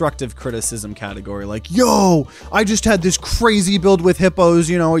constructive criticism category. Like, yo, I just had this crazy build with hippos.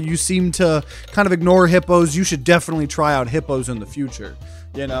 You know, you seem to kind of ignore hippos. You should definitely try out hippos in the future,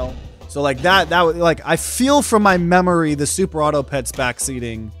 you know? So like that like, I feel from my memory, the super auto pets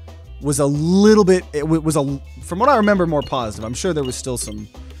backseating was a little bit, it was from what I remember, more positive. I'm sure there was still some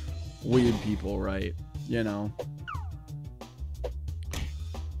weird people, right? You know?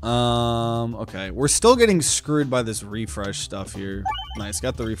 Okay. We're still getting screwed by this refresh stuff here. Nice.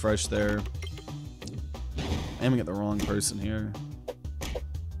 Got the refresh there. Aiming at the wrong person here.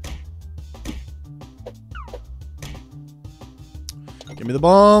 Give me the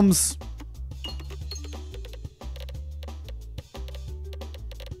bombs.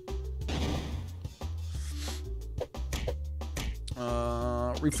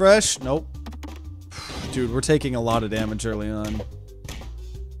 Refresh. Nope. Dude, we're taking a lot of damage early on.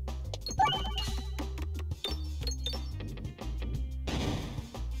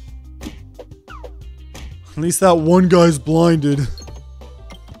 At least that one guy's blinded.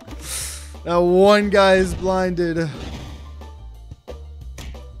 That one guy is blinded.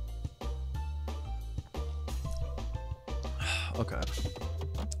 Okay.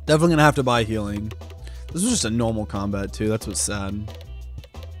 Definitely gonna have to buy healing. This was just a normal combat too. That's what's sad.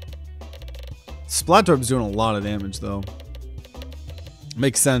 Splator's doing a lot of damage though.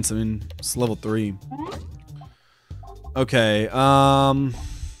 Makes sense. I mean, it's level 3. Okay. I'm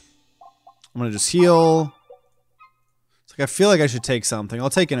gonna just heal. It's like I feel like I should take something. I'll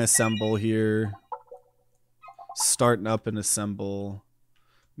take an assemble here. Starting up an assemble.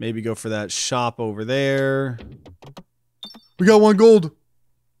 Maybe go for that shop over there. We got 1 gold.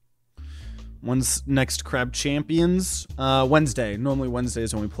 When's next Crab Champions? Wednesday. Normally Wednesday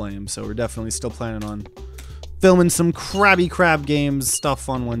is when we play them, so we're definitely still planning on filming some Krabby Crab games stuff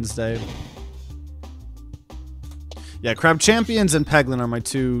on Wednesday. Yeah, Crab Champions and Peglin are my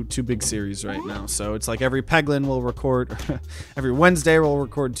two big series right now. So it's like every Peglin will record, every Wednesday we'll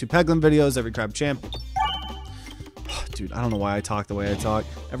record 2 Peglin videos, every Crab Champion. Dude, I don't know why I talk the way I talk.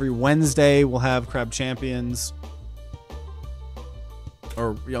 Every Wednesday we'll have Crab Champions.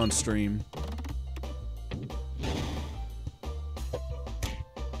 Or on stream.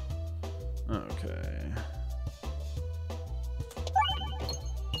 Okay.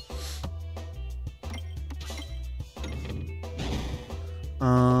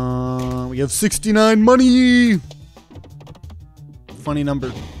 We have 69 money. Funny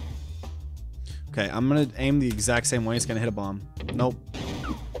number. Okay, I'm gonna aim the exact same way. It's gonna hit a bomb. Nope.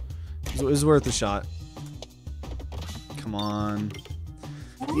 It was worth a shot. Come on.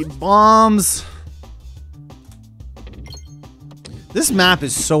 Need bombs. This map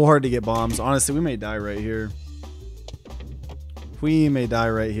is so hard to get bombs. Honestly, we may die right here. We may die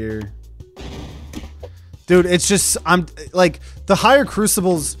right here. Dude, it's just, I'm like, the higher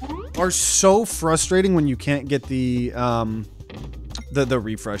crucibles are so frustrating when you can't get the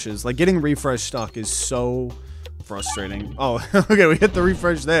refreshes. Like, getting refresh stuck is so frustrating. Oh, okay, we hit the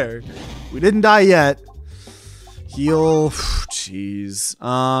refresh there. We didn't die yet. Heal. Jeez.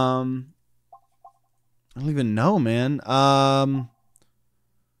 I don't even know, man.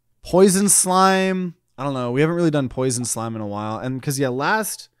 Poison slime. I don't know. We haven't really done poison slime in a while. And because, yeah,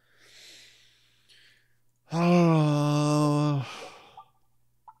 last... Oh...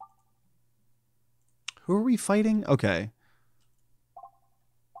 Who are we fighting? Okay.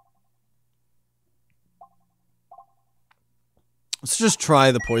 Let's just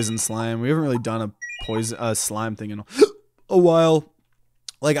try the poison slime. We haven't really done a poison slime thing in a while.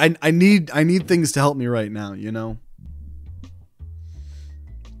 Like I need things to help me right now, you know?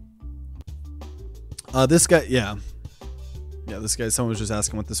 This guy, yeah. Yeah, this guy, someone was just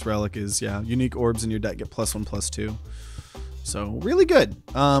asking what this relic is. Yeah, unique orbs in your deck get +1/+2. So, really good.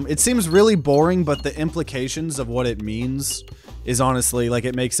 It seems really boring, but the implications of what it means is honestly, like,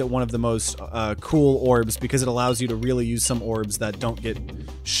 it makes it one of the most cool orbs because it allows you to really use some orbs that don't get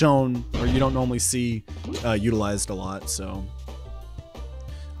shown or you don't normally see utilized a lot, so.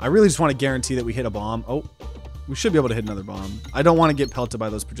 I really just want to guarantee that we hit a bomb. Oh, we should be able to hit another bomb. I don't want to get pelted by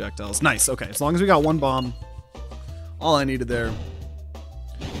those projectiles. Nice, okay. As long as we got one bomb, all I needed there.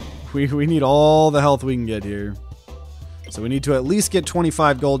 We need all the health we can get here. So we need to at least get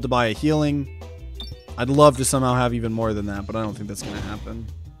 25 gold to buy a healing. I'd love to somehow have even more than that, but I don't think that's going to happen.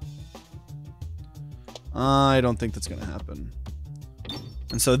 I don't think that's going to happen.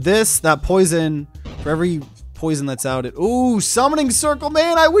 And so that poison, for every poison that's out, ooh, summoning circle,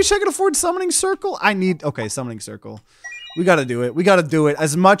 man. I wish I could afford summoning circle. Okay, summoning circle. We got to do it. We got to do it.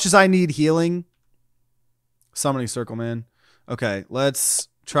 As much as I need healing, summoning circle, man. Okay, let's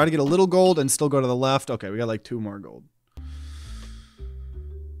try to get a little gold and still go to the left. Okay, we got like 2 more gold.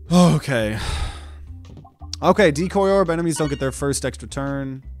 Okay. Okay, decoy orb. Enemies don't get their first extra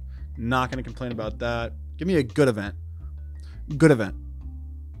turn. Not going to complain about that. Give me a good event. Good event.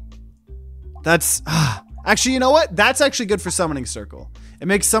 That's... Actually, you know what? That's actually good for summoning circle. It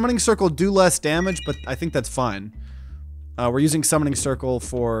makes summoning circle do less damage, but I think that's fine. We're using summoning circle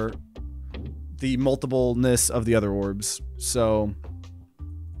for the multipleness of the other orbs. So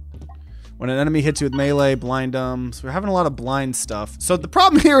when an enemy hits you with melee, blind them. So we're having a lot of blind stuff. So the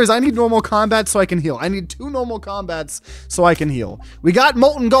problem here is I need normal combat so I can heal. I need 2 normal combats so I can heal. We got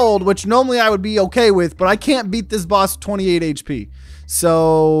molten gold, which normally I would be okay with, but I can't beat this boss with 28 HP.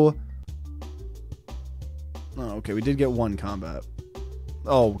 So... Oh, okay, we did get 1 combat.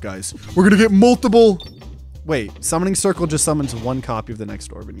 Oh, guys. We're gonna get multiple... Wait, summoning circle just summons 1 copy of the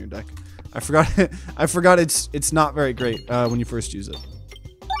next orb in your deck. I forgot I forgot it's not very great when you first use it.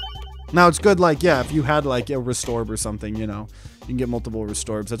 Now, it's good, like, yeah, if you had, like, a Restorb or something, you know, you can get multiple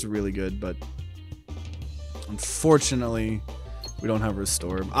Restorbs. That's really good, but... Unfortunately, we don't have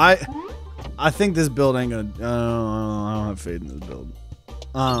Restorb. I think this build ain't gonna... I don't have faith in this build.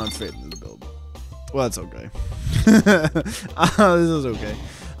 I don't have faith in this build. Well, that's okay. This is okay.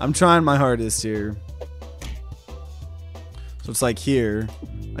 I'm trying my hardest here. So it's like here.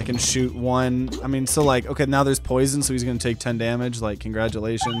 I can shoot 1. I mean, so like, okay, now there's poison, so he's going to take 10 damage. Like,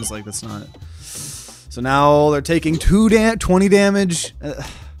 congratulations. Like, that's not... So now they're taking 20 damage. I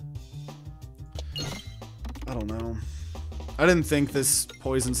don't know. I didn't think this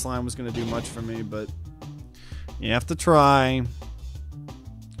poison slime was going to do much for me, but you have to try.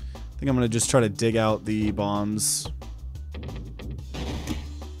 I think I'm going to just try to dig out the bombs.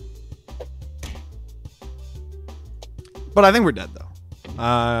 But I think we're dead, though.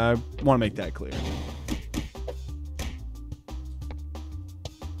 I want to make that clear.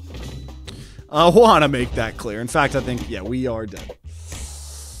 I want to make that clear. In fact, I think, yeah, we are dead.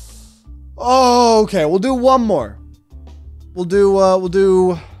 Oh, okay. We'll do one more. We'll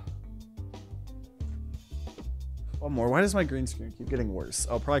do one more. Why does my green screen keep getting worse?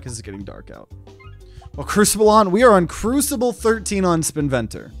 Oh, probably because it's getting dark out. Well, Crucible on. We are on Crucible 13 on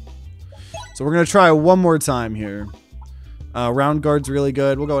Spinventor. So we're going to try one more time here. Round guard's really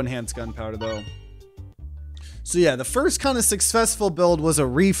good. We'll go enhanced gunpowder though. So yeah, the first kind of successful build was a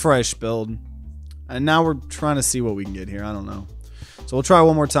refresh build. And now we're trying to see what we can get here. I don't know. So we'll try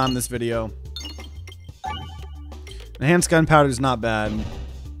one more time this video. Enhanced gunpowder is not bad.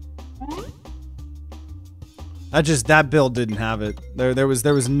 That build didn't have it. There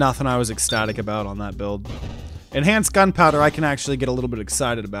was nothing I was ecstatic about on that build. Enhanced gunpowder I can actually get a little bit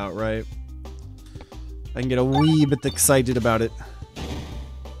excited about, right? I can get a wee bit excited about it.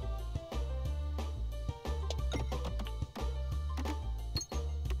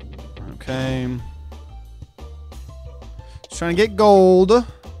 Okay. Just trying to get gold.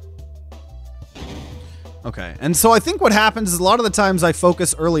 Okay, and so I think what happens is a lot of the times I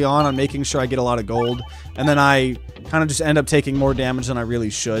focus early on making sure I get a lot of gold, and then I kind of just end up taking more damage than I really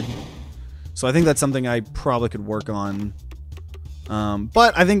should. So I think that's something I probably could work on.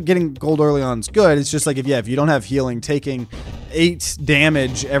 But I think getting gold early on is good. It's just like, if you don't have healing, taking 8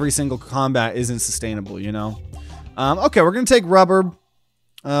 damage every single combat isn't sustainable, you know? Okay, we're gonna take rubber.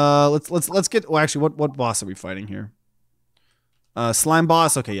 Let's get, well, actually, what boss are we fighting here? Slime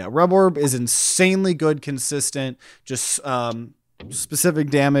boss. Okay, yeah. Rub orb is insanely good, consistent, just specific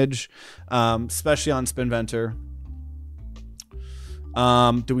damage, especially on Spinventor.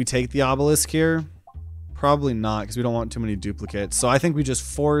 Do we take the obelisk here? Probably not, because we don't want too many duplicates. So I think we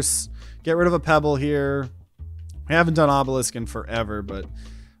just get rid of a pebble here. We haven't done obelisk in forever, but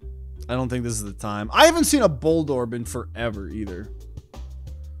I don't think this is the time. I haven't seen a bold orb in forever either.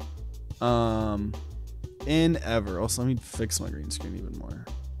 In ever. Also, let me fix my green screen even more.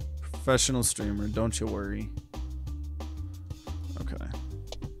 Professional streamer, don't you worry. Okay.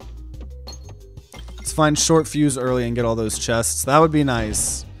 Let's find short fuse early and get all those chests. That would be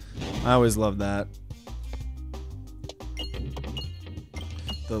nice. I always love that.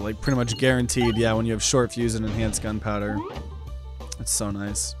 The, like, pretty much guaranteed, yeah, when you have short fuse and enhanced gunpowder. It's so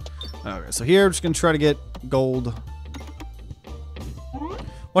nice. Okay, so here, I'm just gonna try to get gold.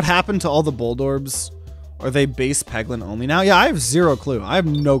 What happened to all the bold orbs? Are they base Peglin only now? Yeah, I have zero clue. I have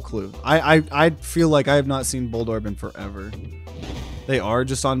no clue. I feel like I have not seen bold orb in forever. They are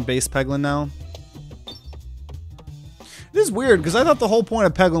just on base Peglin now. It is weird, because I thought the whole point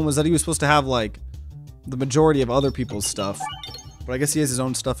of Peglin was that he was supposed to have, like, the majority of other people's stuff. But I guess he has his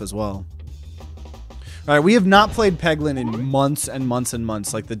own stuff as well. Alright, we have not played Peglin in months and months and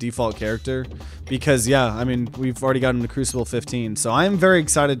months, like the default character. Because, yeah, I mean, we've already gotten to Crucible 15. So I am very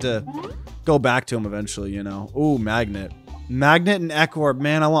excited to go back to him eventually, you know. Ooh, Magnet. Magnet and Ekorb.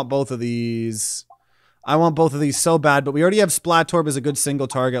 Man, I want both of these. I want both of these so bad. But we already have Splatorb as a good single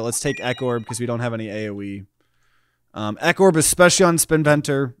target. Let's take Ekorb because we don't have any AoE. Ekorb, especially on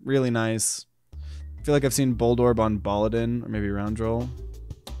Spinventer. Really nice. I feel like I've seen Bold Orb on Baladin or maybe Roundroll.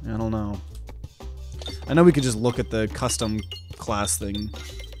 I don't know. I know we could just look at the custom class thing.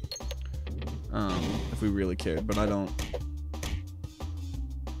 If we really cared, but I don't.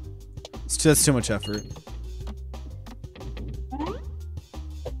 That's too much effort.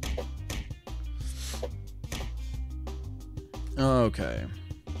 Okay.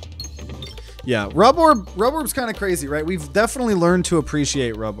 Yeah, Rub Orb's kind of crazy, right? We've definitely learned to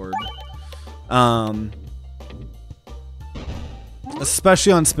appreciate Rub Orb.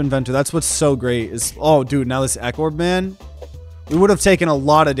 Especially on Spinventer. That's what's so great is, oh dude, now this Ekorb, man. We would have taken a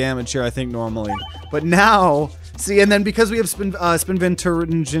lot of damage here, I think, normally. But now, see, and then because we have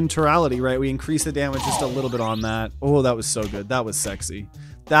Spinventurality, right, we increase the damage just a little bit on that. Oh, that was so good. That was sexy.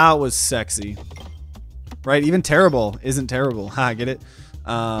 That was sexy. Right, even terrible isn't terrible. Ha, get it?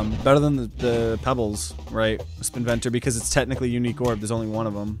 Better than the Pebbles, right? Spinventer, because it's technically unique orb. There's only one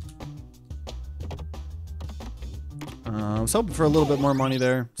of them. I was hoping for a little bit more money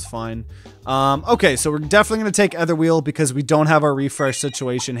there. It's fine. Okay, so we're definitely going to take Etherwheel because we don't have our refresh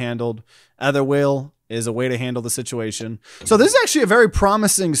situation handled. Etherwheel is a way to handle the situation. So this is actually a very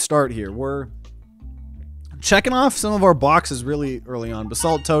promising start here. We're checking off some of our boxes really early on.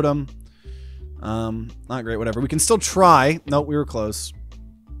 Basalt Totem. Not great, whatever. We can still try. Nope, we were close.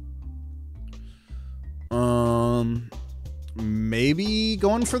 Maybe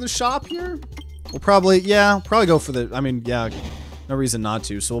going for the shop here? We'll probably, yeah, probably go for the, I mean, yeah, no reason not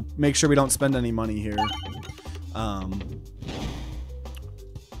to. So we'll make sure we don't spend any money here. And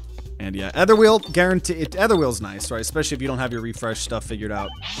yeah, Etherwheel, guaranteed, Etherwheel's nice, right? Especially if you don't have your refresh stuff figured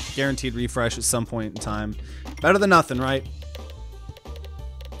out. Guaranteed refresh at some point in time. Better than nothing, right?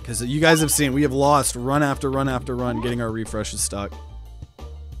 Because you guys have seen, we have lost run after run after run getting our refreshes stuck.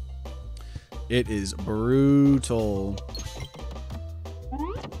 It is brutal.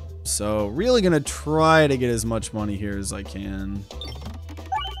 So, really gonna try to get as much money here as I can.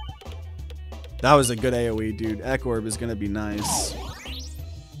 That was a good AoE, dude. Ekorb is gonna be nice.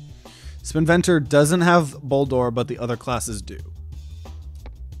 Spinventer doesn't have Boldor, but the other classes do.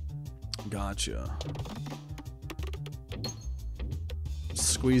 Gotcha.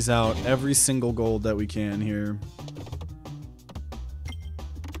 Squeeze out every single gold that we can here.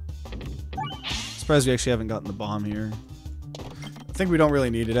 Surprised we actually haven't gotten the bomb here. I think we don't really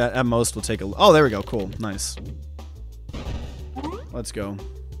need it. At most, we'll take a... Oh, there we go. Cool. Nice. Let's go.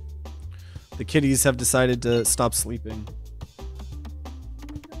 The kitties have decided to stop sleeping.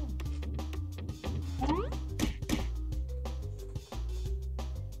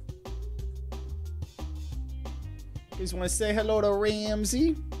 You guys want to say hello to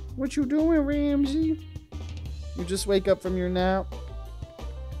Ramsey? What you doing, Ramsey? You just wake up from your nap?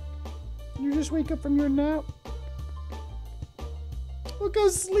 You just wake up from your nap? Look how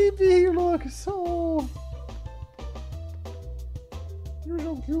sleepy you look. So... You're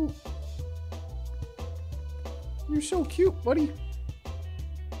so cute. You're so cute, buddy.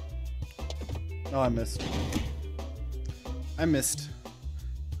 Oh, I missed. I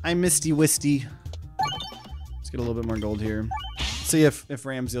misty wisty. Let's get a little bit more gold here. See if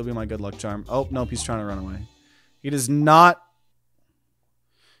Ramsey will be my good luck charm. Oh, nope, he's trying to run away. He does not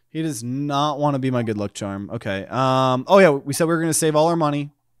want to be my good luck charm. Okay. Oh yeah, we said we were going to save all our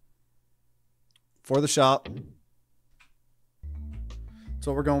money. for the shop. That's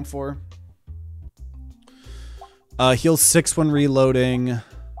what we're going for. Heal 6 when reloading.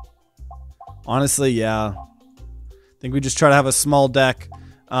 Honestly, yeah. I think we just try to have a small deck.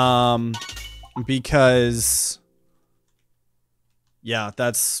 Because... yeah,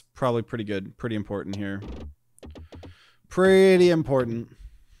 that's probably pretty good. Pretty important here. Pretty important.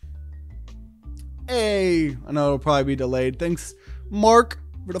 Hey! I know it'll probably be delayed. Thanks, Mark,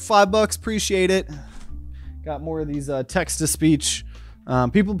 for the $5. Appreciate it. Got more of these text-to-speech.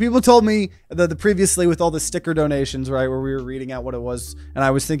 People told me that the previously with all the sticker donations, right, where we were reading out what it was, and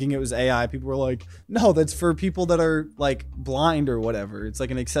I was thinking it was AI. People were like, no, that's for people that are like blind or whatever. It's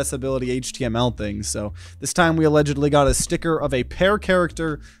like an accessibility HTML thing. So this time we allegedly got a sticker of a pear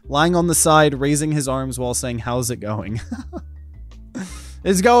character lying on the side, raising his arms while saying, how's it going?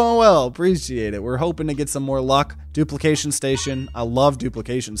 It's going well. Appreciate it. We're hoping to get some more luck. Duplication station. I love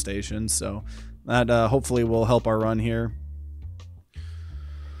duplication stations, so that hopefully will help our run here.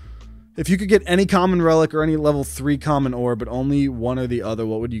 If you could get any common relic or any level 3 common orb, but only one or the other,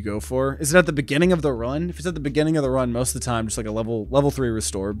 what would you go for? Is it at the beginning of the run? If it's at the beginning of the run, most of the time, just like a level 3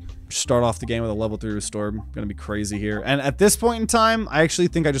 restore. Just start off the game with a level 3 restore. Gonna be crazy here. And at this point in time, I actually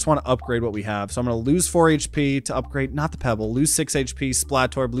think I just want to upgrade what we have. So I'm gonna lose 4 HP to upgrade, not the Pebble, lose 6 HP,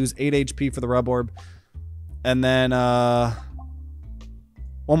 Splat Orb, lose 8 HP for the Rub Orb. And then, one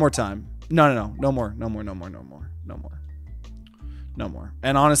more time. No more. No more.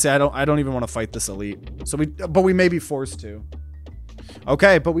 And honestly, I don't even want to fight this elite. So but we may be forced to.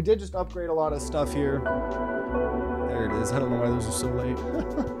 Okay, but we did just upgrade a lot of stuff here. There it is. I don't know why those are so late.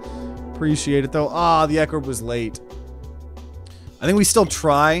 Appreciate it though. Ah, the Echo Orb was late. I think we still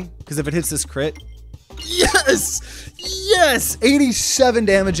try, because if it hits this crit. Yes! Yes! 87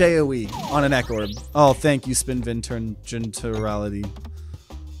 damage AoE on an Echo Orb. Oh, thank you, Spin Venturality.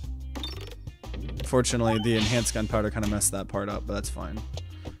 Unfortunately, the enhanced gunpowder kind of messed that part up, but that's fine.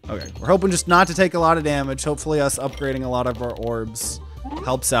 Okay, we're hoping just not to take a lot of damage. Hopefully us upgrading a lot of our orbs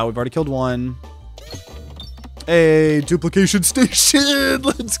helps out. We've already killed one. Hey, duplication station!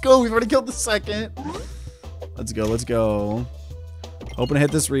 Let's go! We've already killed the second. Let's go, let's go. Hoping to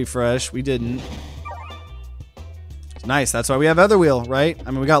hit this refresh. We didn't. Nice, that's why we have Other Wheel, right?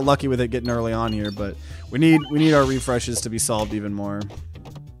 I mean, we got lucky with it getting early on here, but we need our refreshes to be solved even more.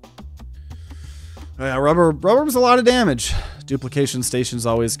 Yeah, rubber's a lot of damage. Duplication station's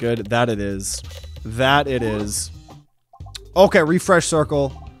always good. That it is. That it is. Okay, refresh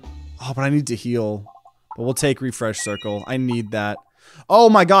circle. Oh, but I need to heal. But we'll take refresh circle. I need that.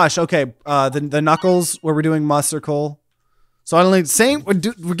 Oh my gosh. Okay, the knuckles where we're doing must circle. So I don't need same.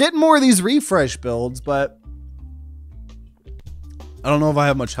 We're getting more of these refresh builds, but I don't know if I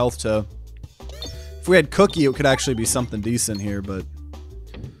have much health to. If we had Cookie, it could actually be something decent here, but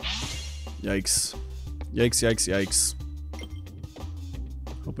yikes. Yikes, yikes, yikes.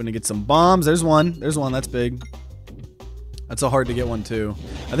 Hoping to get some bombs. There's one. There's one. That's big. That's a hard to get one, too.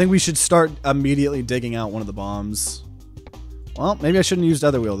 I think we should start immediately digging out one of the bombs. Well, maybe I shouldn't have used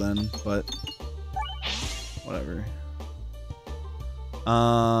Other Wheel then, but whatever.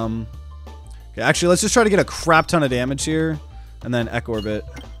 Okay, actually, let's just try to get a crap ton of damage here, and then Echo Orbit.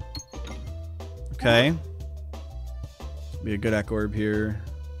 Okay. Be a good Echo Orb here.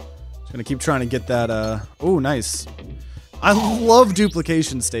 Gonna keep trying to get that, oh, nice. I love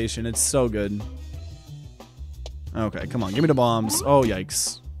Duplication Station. It's so good. Okay, come on. Give me the bombs. Oh,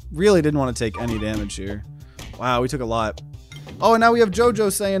 yikes. Really didn't want to take any damage here. Wow, we took a lot. Oh, and now we have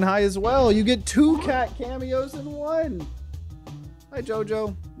JoJo saying hi as well. You get 2 cat cameos in 1. Hi,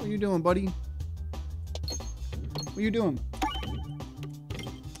 JoJo. What are you doing, buddy? What are you doing?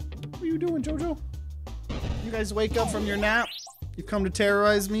 What are you doing, JoJo? You guys wake up from your nap? You've come to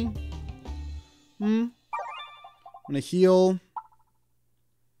terrorize me? I'm gonna heal.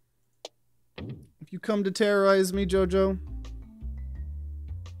 If you come to terrorize me, JoJo,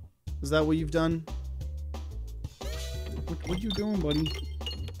 is that what you've done? What are you doing, buddy?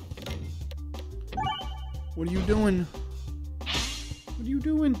 What are you doing? What are you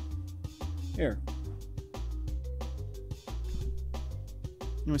doing? Here.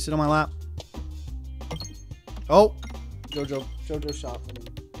 You wanna sit on my lap? Oh! JoJo shot for me.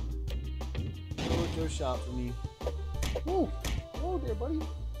 JoJo shot for me. Whoa! Oh, there, buddy.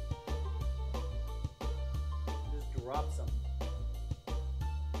 Just drop something.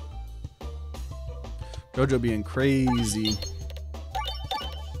 JoJo being crazy.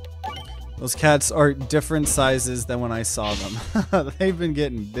 Those cats are different sizes than when I saw them. They've been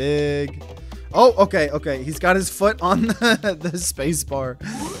getting big. Oh, okay, okay. He's got his foot on the space bar.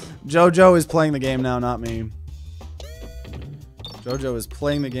 JoJo is playing the game now, not me. JoJo is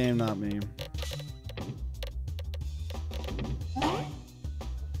playing the game, not me.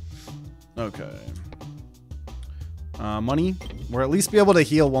 Okay. Money. We'll at least be able to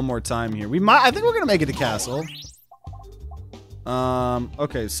heal one more time here. I think we're gonna make it to castle.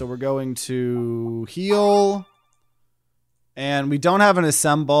 Okay, so we're going to heal. And we don't have an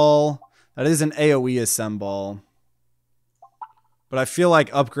assemble. That is an AoE assemble. But I feel like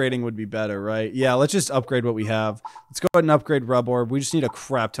upgrading would be better, right? Yeah, let's just upgrade what we have. Let's go ahead and upgrade Rub Orb. We just need a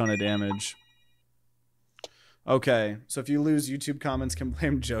crap ton of damage. Okay, so if you lose, YouTube comments can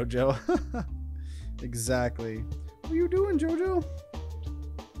blame JoJo. Exactly. What are you doing, JoJo?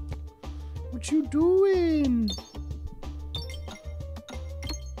 What you doing?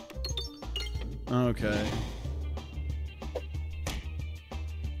 Okay.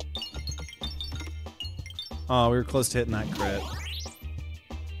 Oh, we were close to hitting that crit.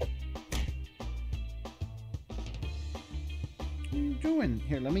 What are you doing?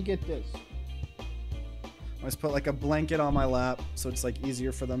 Here, let me get this. I just put like a blanket on my lap so it's like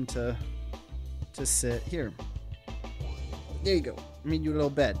easier for them to sit. Here. There you go. I made you a little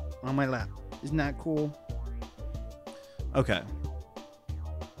bed on my lap. Isn't that cool? Okay.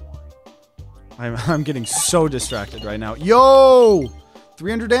 I'm getting so distracted right now. Yo!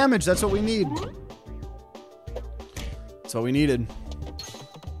 300 damage. That's what we need. That's what we needed.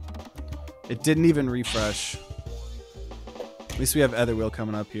 It didn't even refresh. At least we have Etherwheel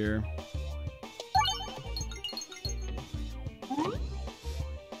coming up here.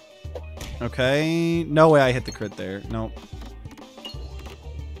 Okay. No way I hit the crit there. Nope.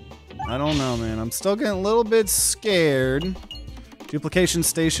 I don't know, man. I'm still getting a little bit scared. Duplication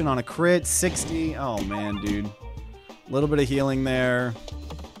station on a crit. 60. Oh, man, dude. A little bit of healing there.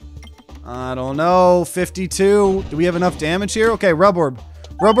 I don't know. 52. Do we have enough damage here? Okay, Rub Orb.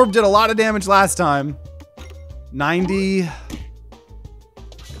 Rub Orb did a lot of damage last time. 90.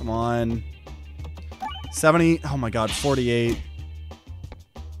 Come on. 70. Oh, my God. 48.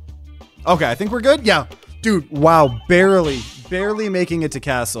 Okay, I think we're good. Yeah. Dude, wow. Barely making it to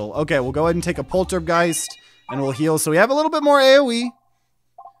castle. Okay, we'll go ahead and take a Poltergeist and we'll heal. So we have a little bit more AoE.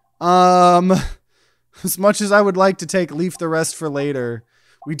 As much as I would like to take Leaf the Rest for later.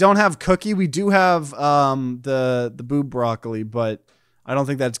 We don't have Cookie. We do have the Boob Broccoli, but I don't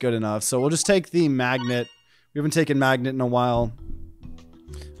think that's good enough. So we'll just take the Magnet. We haven't taken Magnet in a while.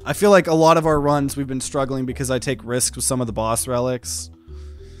 I feel like a lot of our runs we've been struggling because I take risks with some of the boss relics.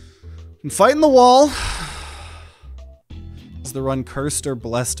 And fighting the wall. Is the run cursed or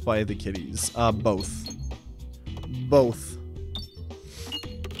blessed by the kitties? Both. Both.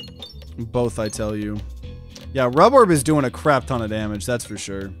 Both, I tell you. Yeah, Rub Orb is doing a crap ton of damage, that's for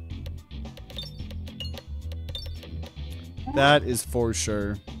sure. That is for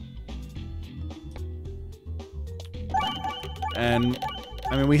sure. And,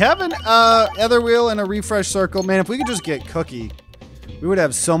 I mean, we have an Etherwheel and a Refresh Circle. Man, if we could just get Cookie, we would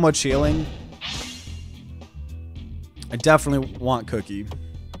have so much healing. I definitely want Cookie.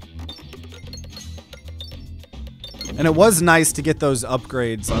 And it was nice to get those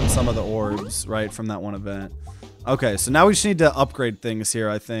upgrades on some of the orbs, right, from that one event. Okay, so now we just need to upgrade things here,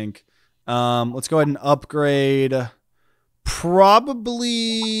 I think. Let's go ahead and upgrade.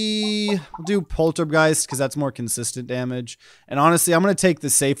 Probably we'll do Poltergeist because that's more consistent damage. And honestly, I'm going to take the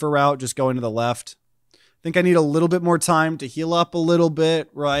safer route, just going to the left. I think I need a little bit more time to heal up a little bit,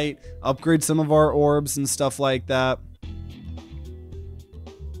 right? Upgrade some of our orbs and stuff like that.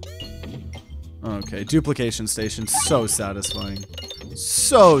 Okay, duplication station, so satisfying.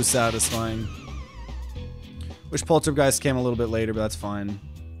 So satisfying. Wish Poltergeist came a little bit later, but that's fine.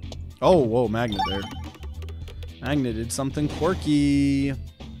 Oh, whoa, Magnet there. Magnet did something quirky.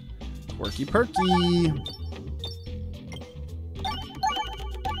 Quirky perky.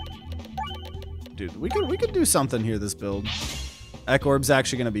 Dude, we could do something here this build. Echo Orb's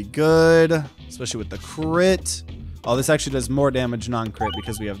actually gonna be good, especially with the crit. Oh, this actually does more damage non-crit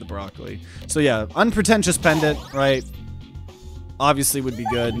because we have the broccoli. So yeah, unpretentious pendant, right? Obviously would be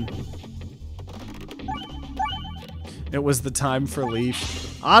good. It was the time for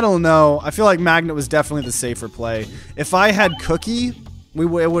Leaf. I don't know. I feel like Magnet was definitely the safer play. If I had Cookie, it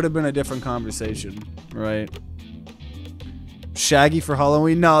would have been a different conversation, right? Shaggy for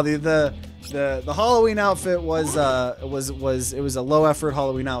Halloween? No, the Halloween outfit was it was a low effort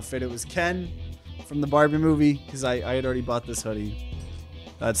Halloween outfit. It was Ken from the Barbie movie because I had already bought this hoodie.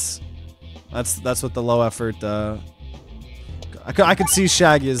 That's what the low effort. I could see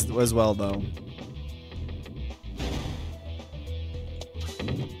Shaggy as well though.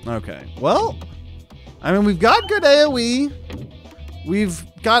 Okay, well, I mean we've got good AoE. We've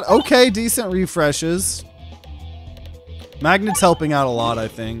got okay, decent refreshes. Magnet's helping out a lot, I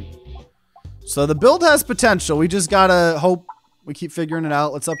think. So the build has potential. We just gotta hope We keep figuring it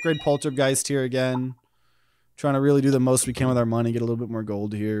out. Let's upgrade Poltergeist here again. Trying to really do the most we can with our money. Get a little bit more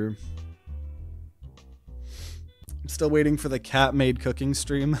gold here. I'm still waiting for the cat-made cooking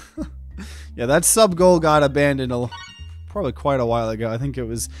stream. Yeah, that sub goal got abandoned probably quite a while ago. I think it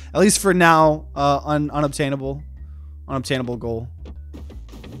was, at least for now, unobtainable goal.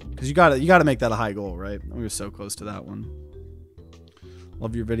 Because you gotta make that a high goal, right? We were so close to that one.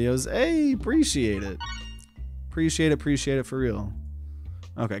 Love your videos. Hey, appreciate it. Appreciate it for real.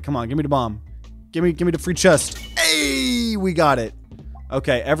 Okay, come on, give me the bomb. Give me the free chest. Hey, we got it.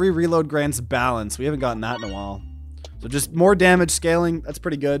 Okay, every reload grants balance. We haven't gotten that in a while. So just more damage scaling. That's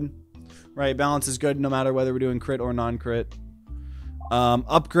pretty good. Right, balance is good no matter whether we're doing crit or non-crit.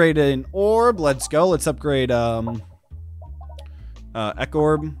 Upgrade an orb. Let's go. Let's upgrade Echo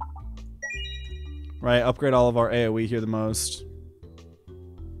Orb. Right, upgrade all of our AoE here the most.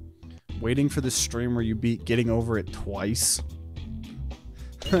 Waiting for the stream where you beat getting over it twice.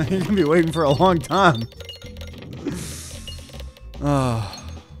 You're gonna be waiting for a long time.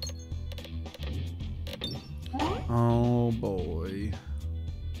 Oh boy.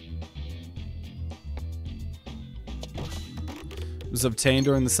 It was obtained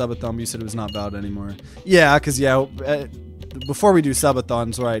during the subathon, but you said it was not valid anymore. Yeah, because, yeah, before we do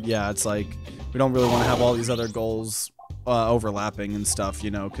subathons, right, yeah, it's like, we don't really want to have all these other goals overlapping and stuff,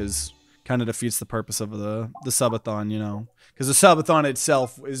 you know, because kind of defeats the purpose of the subathon, you know. Because the subathon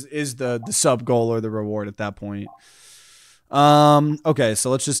itself is the sub goal or the reward at that point. Okay,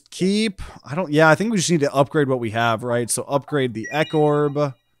 so let's just keep, I think we just need to upgrade what we have, right? So upgrade the Echo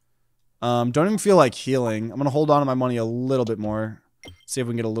Orb. Don't even feel like healing. I'm going to hold on to my money a little bit more. See if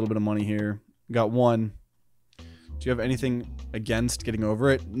we can get a little bit of money here. Got one. Do you have anything against getting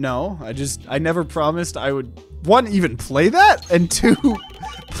over it? No. I never promised I would, one, even play that, and two,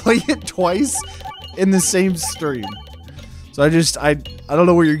 play it twice in the same stream. So I don't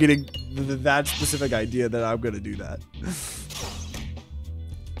know where you're getting that specific idea that I'm going to do that.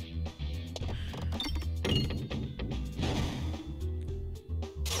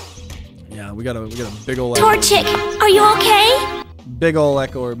 Yeah, we got a big ol' Torchic, are you okay? Big ol'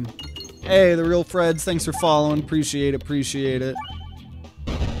 Echo Orb. Hey, the real Freds, thanks for following. Appreciate it.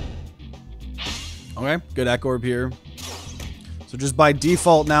 Okay, good Echo Orb here. So just by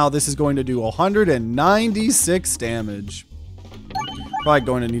default now, this is going to do 196 damage. Probably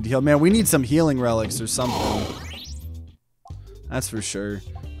going to need to heal. Man, we need some healing relics or something. That's for sure.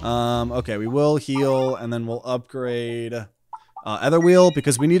 Okay, we will heal, and then we'll upgrade Etherwheel,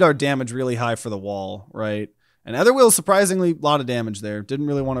 because we need our damage really high for the wall, right? And Etherwheel, surprisingly, a lot of damage there. Didn't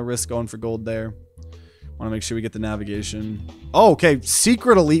really want to risk going for gold there. Want to make sure we get the navigation. Oh, okay,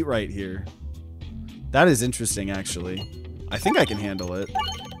 Secret Elite right here. That is interesting, actually. I think I can handle it.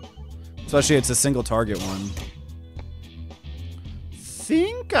 Especially it's a single target one.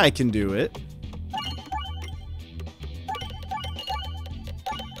 Think I can do it.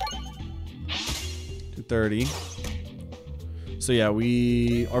 $230. So yeah,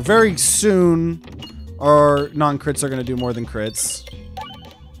 we are very soon. Our non-crits are going to do more than crits.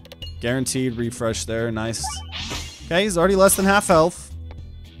 Guaranteed refresh there. Nice. Okay, he's already less than half health.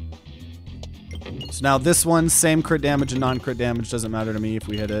 So now this one, same crit damage and non-crit damage. Doesn't matter to me if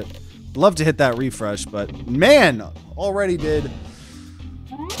we hit it. Love to hit that refresh, but man, already did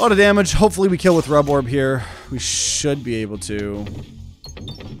a lot of damage. Hopefully we kill with Rub Orb here. We should be able to.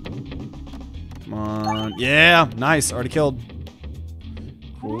 Come on. Yeah, nice. Already killed.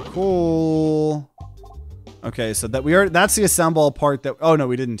 Cool. Okay, so that's the assemble part that, oh no,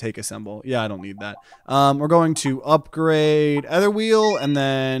 we didn't take assemble. Yeah, I don't need that. We're going to upgrade Etherwheel and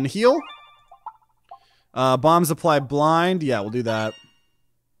then heal. Bombs apply blind. Yeah, we'll do that.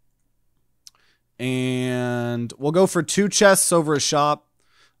 And we'll go for 2 chests over a shop.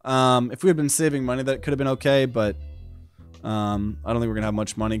 If we had been saving money, that could have been okay, but I don't think we're gonna have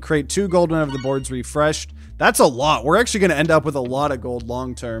much money. Create 2 gold whenever the board's refreshed. That's a lot. We're actually gonna end up with a lot of gold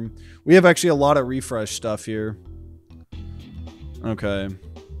long term. We have actually a lot of refresh stuff here. Okay.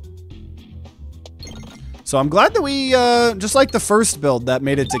 So I'm glad that we, just like the first build that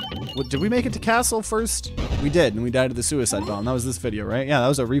made it to, did we make it to castle first? We did, and we died to the suicide bomb. That was this video, right? Yeah, that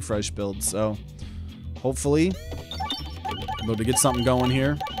was a refresh build, so hopefully we'll be able to get something going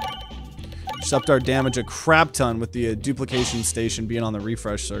here. Just upped our damage a crap ton with the duplication station being on the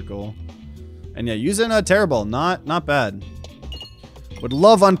refresh circle. And yeah, using a Terror Ball, not bad. Would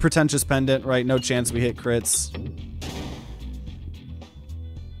love Unpretentious Pendant, right? No chance we hit crits.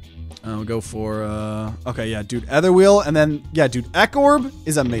 We'll go for, okay, yeah, dude, Etherwheel, and then, yeah, dude, Echo Orb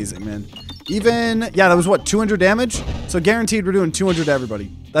is amazing, man. Even, yeah, that was what, 200 damage? So guaranteed we're doing 200 to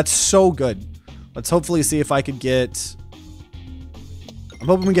everybody. That's so good. Let's hopefully see if I could get I'm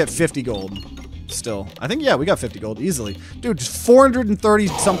hoping we get 50 gold still. I think, yeah, we got 50 gold easily. Dude, just 430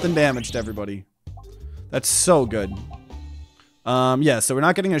 something damage to everybody. That's so good. Yeah, so we're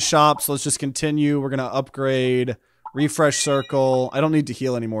not getting a shop, so let's just continue. We're going to upgrade, refresh circle. I don't need to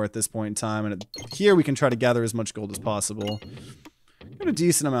heal anymore at this point in time. And here we can try to gather as much gold as possible. Got a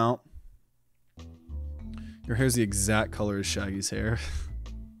decent amount. Your hair's the exact color as Shaggy's hair.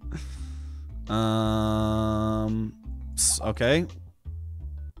 Okay.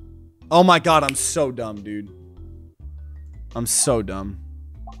 Oh my god, I'm so dumb, dude. I'm so dumb.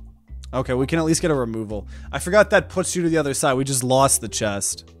 Okay, we can at least get a removal. I forgot that puts you to the other side. We just lost the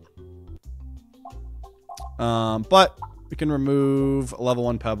chest. But we can remove a level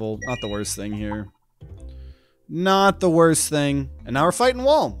 1 pebble. Not the worst thing here. Not the worst thing. And now we're fighting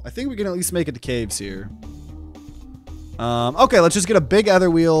wall. I think we can at least make it to caves here. Okay, let's just get a big ether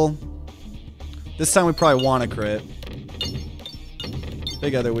wheel. This time we probably want to crit.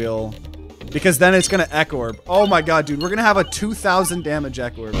 Big ether wheel. Because then it's going to Echo Orb. Oh my god, dude. We're going to have a 2,000 damage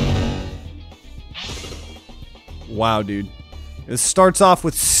Echo Orb. Wow, dude. This starts off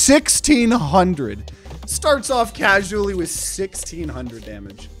with 1,600. Starts off casually with 1,600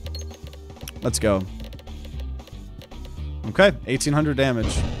 damage. Let's go. Okay, 1,800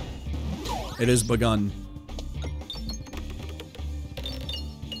 damage. It is begun.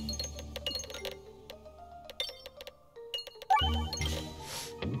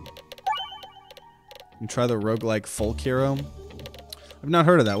 And try the roguelike folk hero. I've not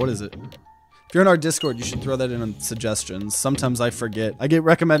heard of that. What is it? If you're in our Discord, you should throw that in on suggestions. Sometimes I forget. I get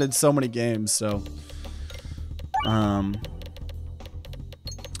recommended so many games, so. And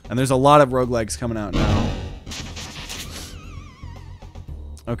there's a lot of roguelikes coming out now.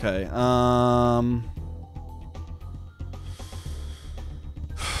 Okay,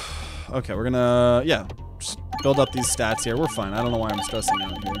 okay, we're gonna, yeah, just build up these stats here. We're fine. I don't know why I'm stressing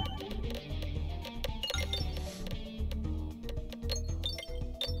out here.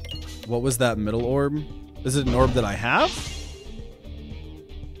 What was that middle orb? Is it an orb that I have?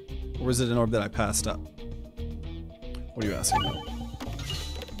 Or is it an orb that I passed up? What are you asking about?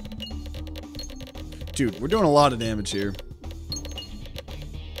 Dude, we're doing a lot of damage here.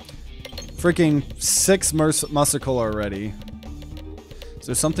 Freaking 6 Musical already. Is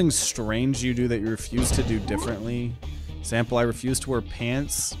there something strange you do that you refuse to do differently? Example, I refuse to wear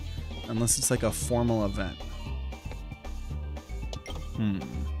pants unless it's like a formal event.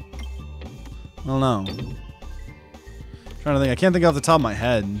 I don't know. Trying to think. I can't think off the top of my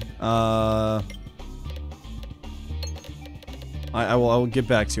head. I will get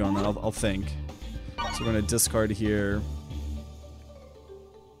back to you on that. I'll think. So we're gonna discard here.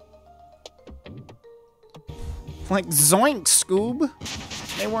 Like zoink, Scoob.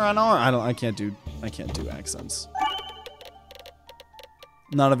 They were on our. I can't do accents.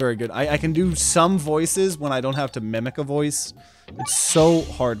 Not a very good. I can do some voices when I don't have to mimic a voice. It's so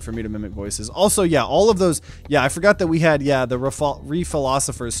hard for me to mimic voices. Also, yeah, all of those. Yeah, I forgot that we had, yeah, the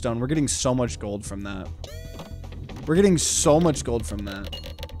Re-Philosopher's Stone. We're getting so much gold from that. We're getting so much gold from that.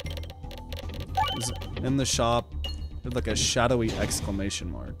 In the shop, with like a shadowy exclamation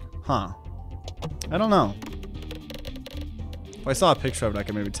mark. Huh. I don't know. If I saw a picture of it, I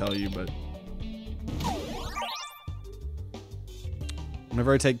could maybe tell you, but...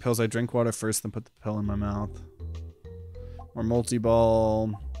 Whenever I take pills, I drink water first, then put the pill in my mouth. Or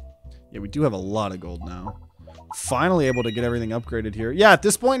multi-ball. Yeah, we do have a lot of gold now. Finally able to get everything upgraded here. Yeah, at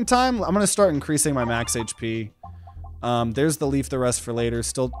this point in time, I'm going to start increasing my max HP. There's the leaf the rest for later.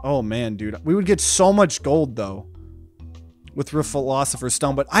 Still, oh man, dude. We would get so much gold, though. With Philosopher's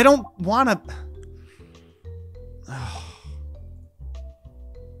Stone, but I don't want to...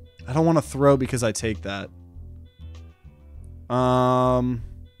 I don't want to throw because I take that.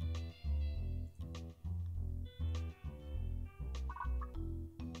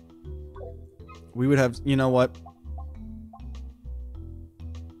 We would have, you know what?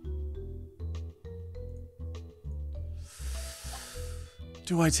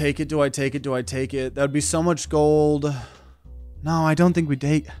 Do I take it? Do I take it? Do I take it? That would be so much gold. No, I don't think we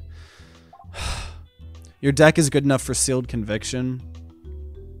take... Your deck is good enough for Sealed Conviction.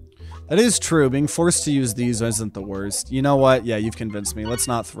 That is true. Being forced to use these isn't the worst. You know what? Yeah, you've convinced me. Let's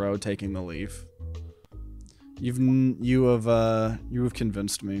not throw taking the leaf. You have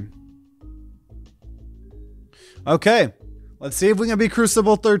convinced me. Okay. Let's see if we can be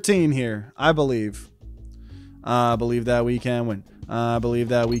Crucible 13 here. I believe. I believe that we can win. I believe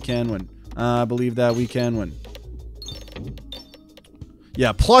that we can win. I believe that we can win.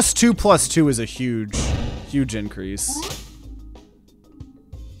 Yeah, +2/+2 is a huge increase.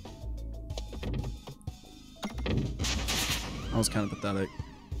 was kind of pathetic.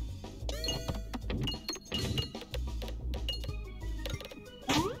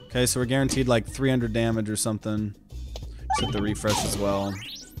 Okay, so we're guaranteed like 300 damage or something. Just hit the refresh as well.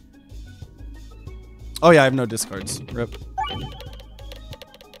 Oh yeah, I have no discards. Rip.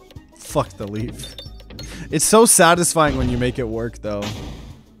 Fuck the leaf. It's so satisfying when you make it work, though.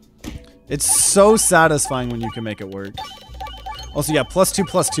 It's so satisfying when you can make it work. Also, yeah,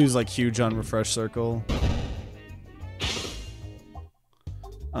 +2/+2 is like huge on refresh circle.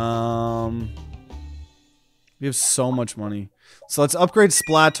 We have so much money. So let's upgrade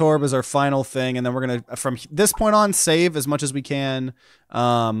Splat Orb as our final thing, and then we're gonna, from this point on, save as much as we can.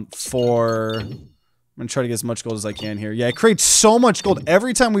 I'm gonna try to get as much gold as I can here. Yeah, it creates so much gold.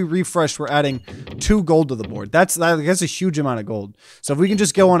 Every time we refresh, we're adding 2 gold to the board. That's a huge amount of gold. So if we can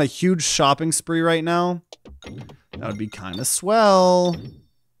just go on a huge shopping spree right now, that would be kind of swell.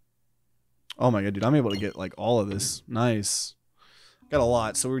 Oh my god, dude, I'm able to get like all of this. Nice. Got a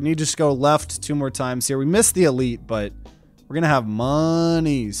lot. So we need to just go left 2 more times here. We missed the elite, but we're gonna have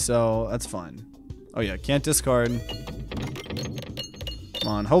money, so that's fine. Oh yeah, can't discard.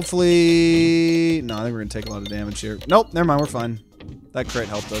 Come on, hopefully... No, I think we're gonna take a lot of damage here. Nope, never mind, we're fine. That crit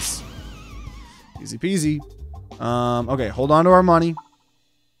helped us. Easy peasy. Okay, hold on to our money.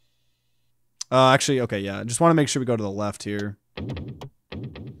 Actually, okay, yeah. I just want to make sure we go to the left here.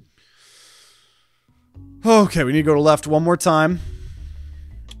 Okay, we need to go to left one more time.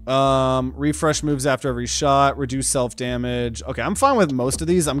 Refresh moves after every shot. Reduce self-damage. Okay, I'm fine with most of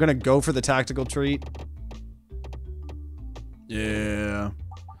these. I'm gonna go for the tactical treat. Yeah.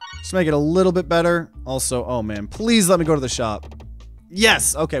 Just make it a little bit better. Also, oh man, please let me go to the shop.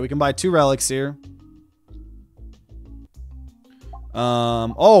 Yes! Okay, we can buy 2 relics here.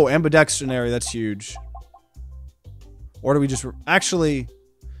 Oh, ambidextrinary, that's huge. Or do we just... Actually,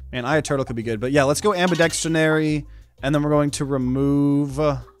 man, Eye of Turtle could be good. But yeah, let's go ambidextrinary, and then we're going to remove...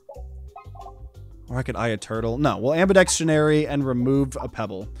 Or I could Eye a Turtle. No, we'll ambidextrinary and remove a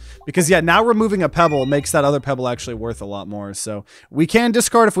pebble. Because, yeah, now removing a pebble makes that other pebble actually worth a lot more. So, we can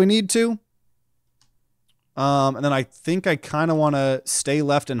discard if we need to. And then I think I kind of want to stay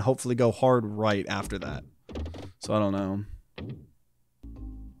left and hopefully go hard right after that. So, I don't know.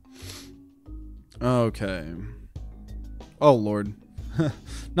 Okay. Oh, Lord.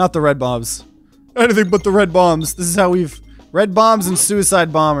 Not the red bombs. Anything but the red bombs. This is how we've... Red bombs and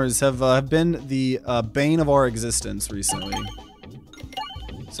suicide bombers have been the bane of our existence recently.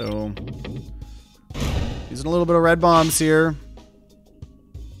 So, using a little bit of red bombs here.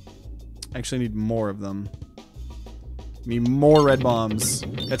 Actually need more of them. Need more red bombs.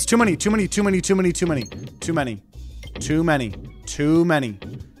 That's too many, too many, too many, too many, too many. Too many. Too many. Too many.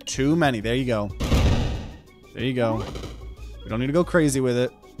 Too many. There you go. There you go. We don't need to go crazy with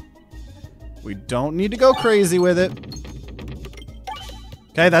it. We don't need to go crazy with it.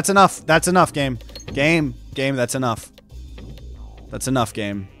 Okay, that's enough. That's enough, game. Game, that's enough. That's enough,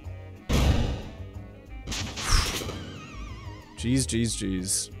 game. Jeez, jeez,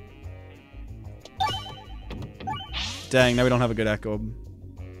 jeez. Dang, now we don't have a good echo.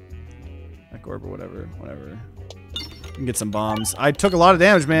 Echo orb or whatever. Whatever. We can get some bombs. I took a lot of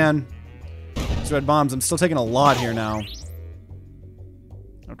damage, man. These red bombs. I'm still taking a lot here now.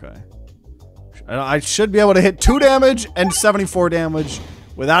 Okay. I should be able to hit 2 damage and 74 damage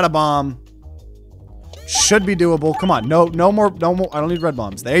without a bomb. Should be doable. Come on. No more. I don't need red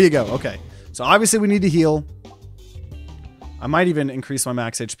bombs. There you go. Okay. So obviously we need to heal. I might even increase my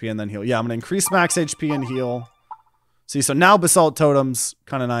max HP and then heal. Yeah, I'm going to increase max HP and heal. See, so now Basalt Totem's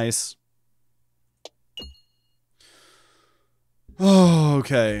kind of nice. Oh,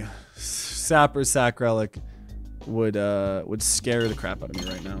 okay. Sapper Sac Relic would scare the crap out of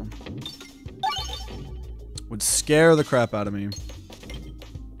me right now. Would scare the crap out of me.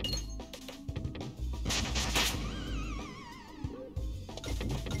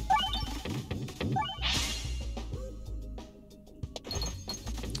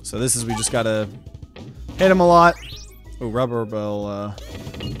 So this is, we just gotta hit him a lot. Oh, Rub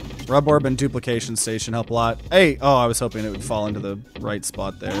Orb and Duplication Station help a lot. Hey! Oh, I was hoping it would fall into the right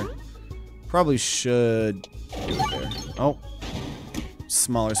spot there. Probably should do it there. Oh.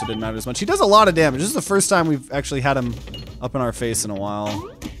 Smaller, so it didn't matter as much. He does a lot of damage. This is the first time we've actually had him up in our face in a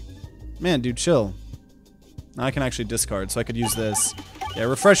while. Man, dude, chill. Now I can actually discard, so I could use this. Yeah,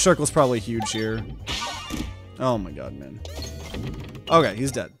 Refresh Circle's probably huge here. Oh my god, man. Okay,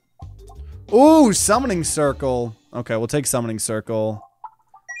 he's dead. Ooh, Summoning Circle. Okay, we'll take Summoning Circle.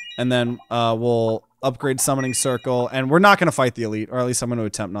 And then we'll upgrade Summoning Circle. And we're not going to fight the Elite, or at least I'm going to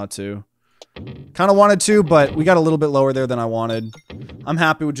attempt not to. Kind of wanted to, but we got a little bit lower there than I wanted. I'm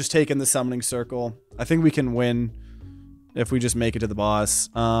happy with just taking the Summoning Circle. I think we can win if we just make it to the boss.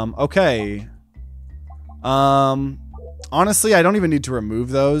 Okay. Honestly, I don't even need to remove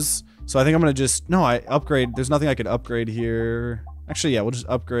those. So I think I'm gonna just, no, I upgrade. There's nothing I could upgrade here. Actually, yeah, we'll just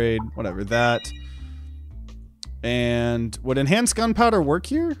upgrade, whatever, that. And would enhanced gunpowder work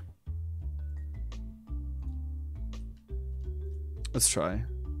here? Let's try.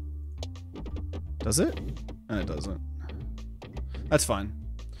 Does it? And it doesn't. That's fine.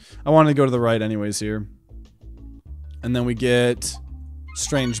 I wanted to go to the right anyways here. And then we get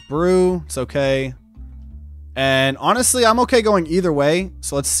Strange Brew. It's okay. And honestly, I'm okay going either way.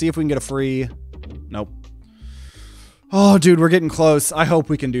 So let's see if we can get a free... Nope. Oh, dude, we're getting close. I hope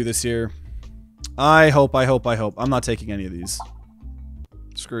we can do this here. I hope. I'm not taking any of these.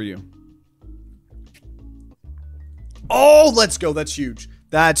 Screw you. Oh, let's go. That's huge.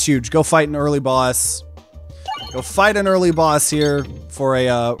 That's huge. Go fight an early boss. Go fight an early boss here for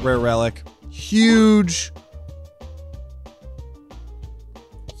a rare relic. Huge.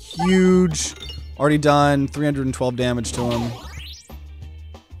 Huge. Already done 312 damage to him.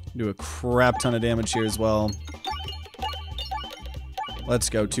 Do a crap ton of damage here as well. Let's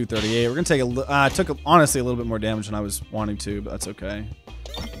go 238. We're gonna take a took honestly a little bit more damage than I was wanting to, but that's okay.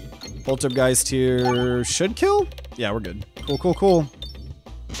 Poltergeist here should kill. Yeah, we're good. Cool.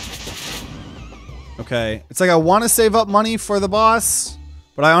 Okay, it's like I want to save up money for the boss,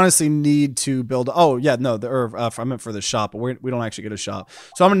 but I honestly need to build. Oh yeah, no, I meant for the shop, but we don't actually get a shop.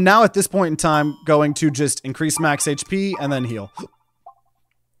 So I'm now at this point in time going to just increase max HP and then heal.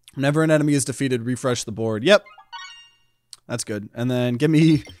 Whenever an enemy is defeated, refresh the board. Yep, that's good. And then give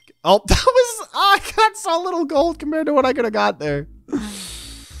me. Oh, that was. Oh, I got so little gold compared to what I could have got there.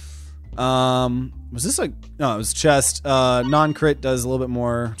 Was this a... No, it was chest. Non-crit does a little bit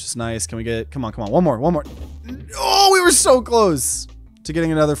more, which is nice. Can we get... Come on. One more. Oh, we were so close to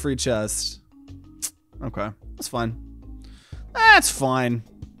getting another free chest. Okay. That's fine. That's fine.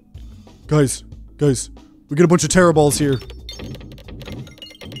 Guys. We get a bunch of terror balls here.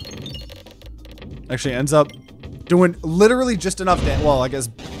 Actually ends up doing literally just enough damage. Well, I guess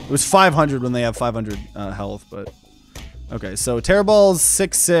it was 500 when they have 500 health, but... Okay, so Terror Balls,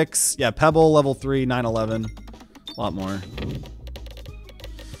 6/6. Yeah, Pebble, level 3, 9/11. A lot more.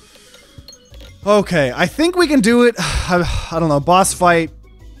 Okay, I think we can do it. I don't know, boss fight.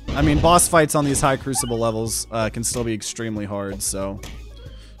 I mean, boss fights on these high Crucible levels can still be extremely hard, so...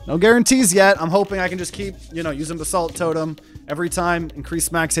 No guarantees yet. I'm hoping I can just keep, you know, using Basalt Totem every time.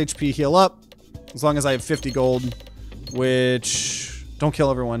 Increase max HP, heal up. As long as I have 50 gold, which... Don't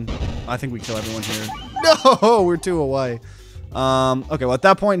kill everyone. I think we kill everyone here. No, we're 2 away. Okay, well, at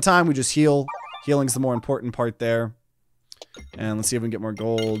that point in time, we just heal. Healing's the more important part there. And let's see if we can get more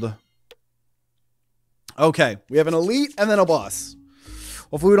gold. Okay, we have an elite and then a boss.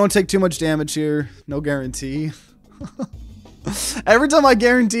 Hopefully we don't take too much damage here. No guarantee. Every time I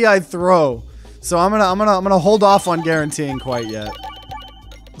guarantee, I throw. So I'm gonna hold off on guaranteeing quite yet.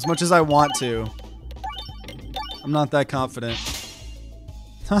 As much as I want to. I'm not that confident.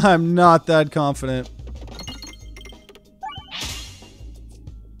 I'm not that confident.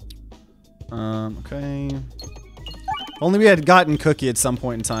 Okay. If only we had gotten Cookie at some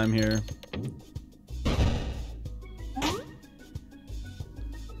point in time here.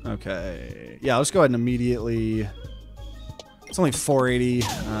 Okay. Yeah, let's go ahead and immediately... It's only 480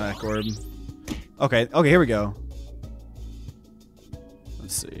 Orb. Okay, here we go.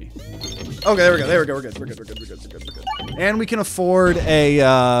 Let's see. Okay, there we go. We're good. And we can afford a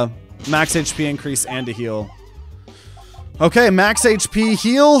max HP increase and a heal. Okay, max HP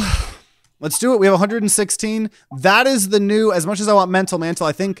heal. Let's do it. We have 116. That is the new, as much as I want Mental Mantle,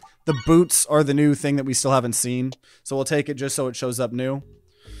 I think the boots are the new thing that we still haven't seen. So we'll take it just so it shows up new.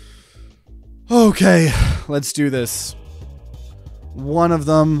 Okay, let's do this. One of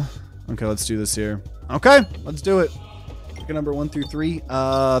them. Okay, let's do this here. Okay, let's do it. Pick a number 1 through 3.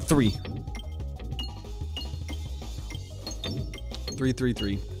 3.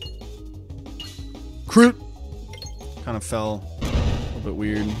 3. Crit. Kind of fell. A little bit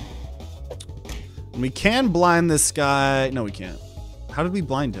weird. And we can blind this guy. No, we can't. How did we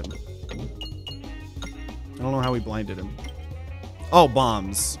blind him? I don't know how we blinded him. Oh,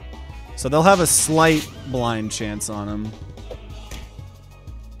 bombs. So they'll have a slight blind chance on him.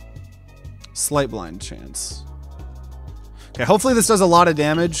 Slight blind chance. Okay, hopefully this does a lot of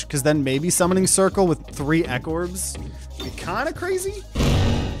damage, because then maybe Summoning Circle with 3 Orbs would be kind of crazy.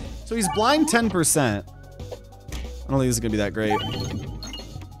 So he's blind 10%. I don't think this is going to be that great.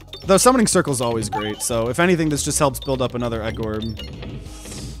 Though Summoning Circle is always great, so if anything, this just helps build up another Orb.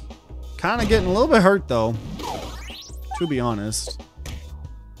 Kind of getting a little bit hurt, though, to be honest.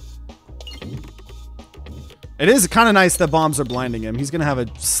 It is kind of nice that bombs are blinding him. He's going to have a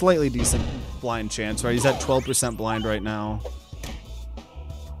slightly decent blind chance, right? He's at 12% blind right now.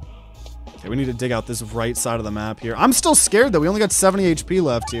 Okay, we need to dig out this right side of the map here. I'm still scared, though. We only got 70 HP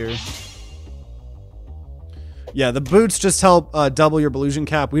left here. Yeah, the boots just help double your Belusion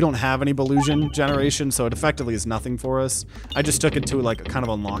cap. We don't have any Belusion generation, so it effectively is nothing for us. I just took it to, like, kind of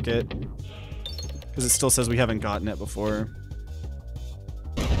unlock it. Because it still says we haven't gotten it before.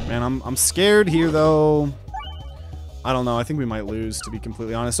 Man, I'm scared here, though. I don't know. I think we might lose, to be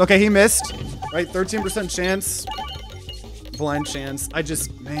completely honest. Okay, he missed. Right, 13% chance. Blind chance.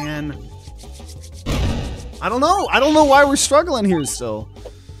 Man. I don't know. I don't know why we're struggling here still.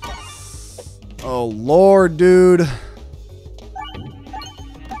 Oh, Lord, dude.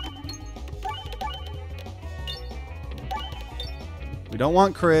 We don't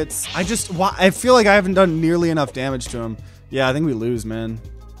want crits. I feel like I haven't done nearly enough damage to him. Yeah, I think we lose, man.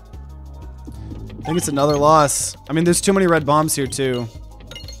 I think it's another loss. I mean, there's too many red bombs here, too.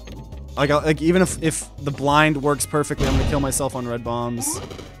 Like even if the blind works perfectly, I'm gonna kill myself on red bombs.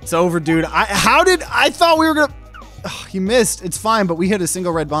 It's over, dude. I thought we were gonna... Oh, he missed. It's fine, but we hit a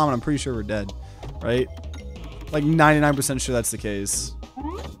single red bomb, and I'm pretty sure we're dead. Right? Like 99% sure that's the case.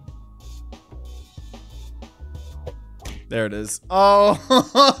 There it is. Oh,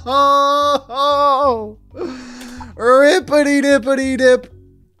 rippity dippity dip.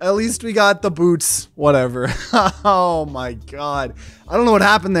 At least we got the boots. Whatever. Oh my god. I don't know what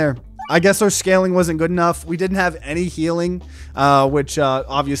happened there. I guess our scaling wasn't good enough. We didn't have any healing, which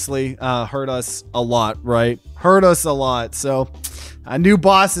obviously hurt us a lot, right? Hurt us a lot. So, new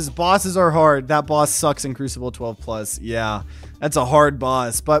bosses. Bosses are hard. That boss sucks in Crucible 12+. Yeah, that's a hard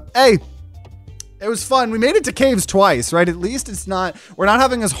boss. But hey, it was fun. We made it to caves twice, right? At least we're not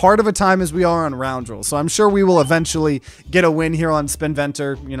having as hard of a time as we are on Roundrel. So I'm sure we will eventually get a win here on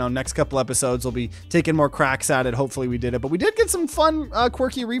Spinventor. You know, next couple episodes we'll be taking more cracks at it. Hopefully we did it. But we did get some fun,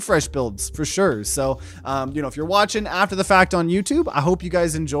 quirky refresh builds for sure. So, you know, if you're watching after the fact on YouTube, I hope you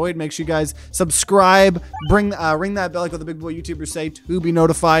guys enjoyed. Make sure you guys subscribe, ring that bell like what the big boy YouTubers say to be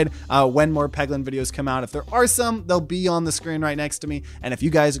notified when more Peglin videos come out. If there are some, they'll be on the screen right next to me. And if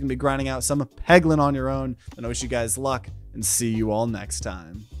you guys are going to be grinding out some Peglin on your own, then I wish you guys luck and see you all next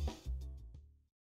time.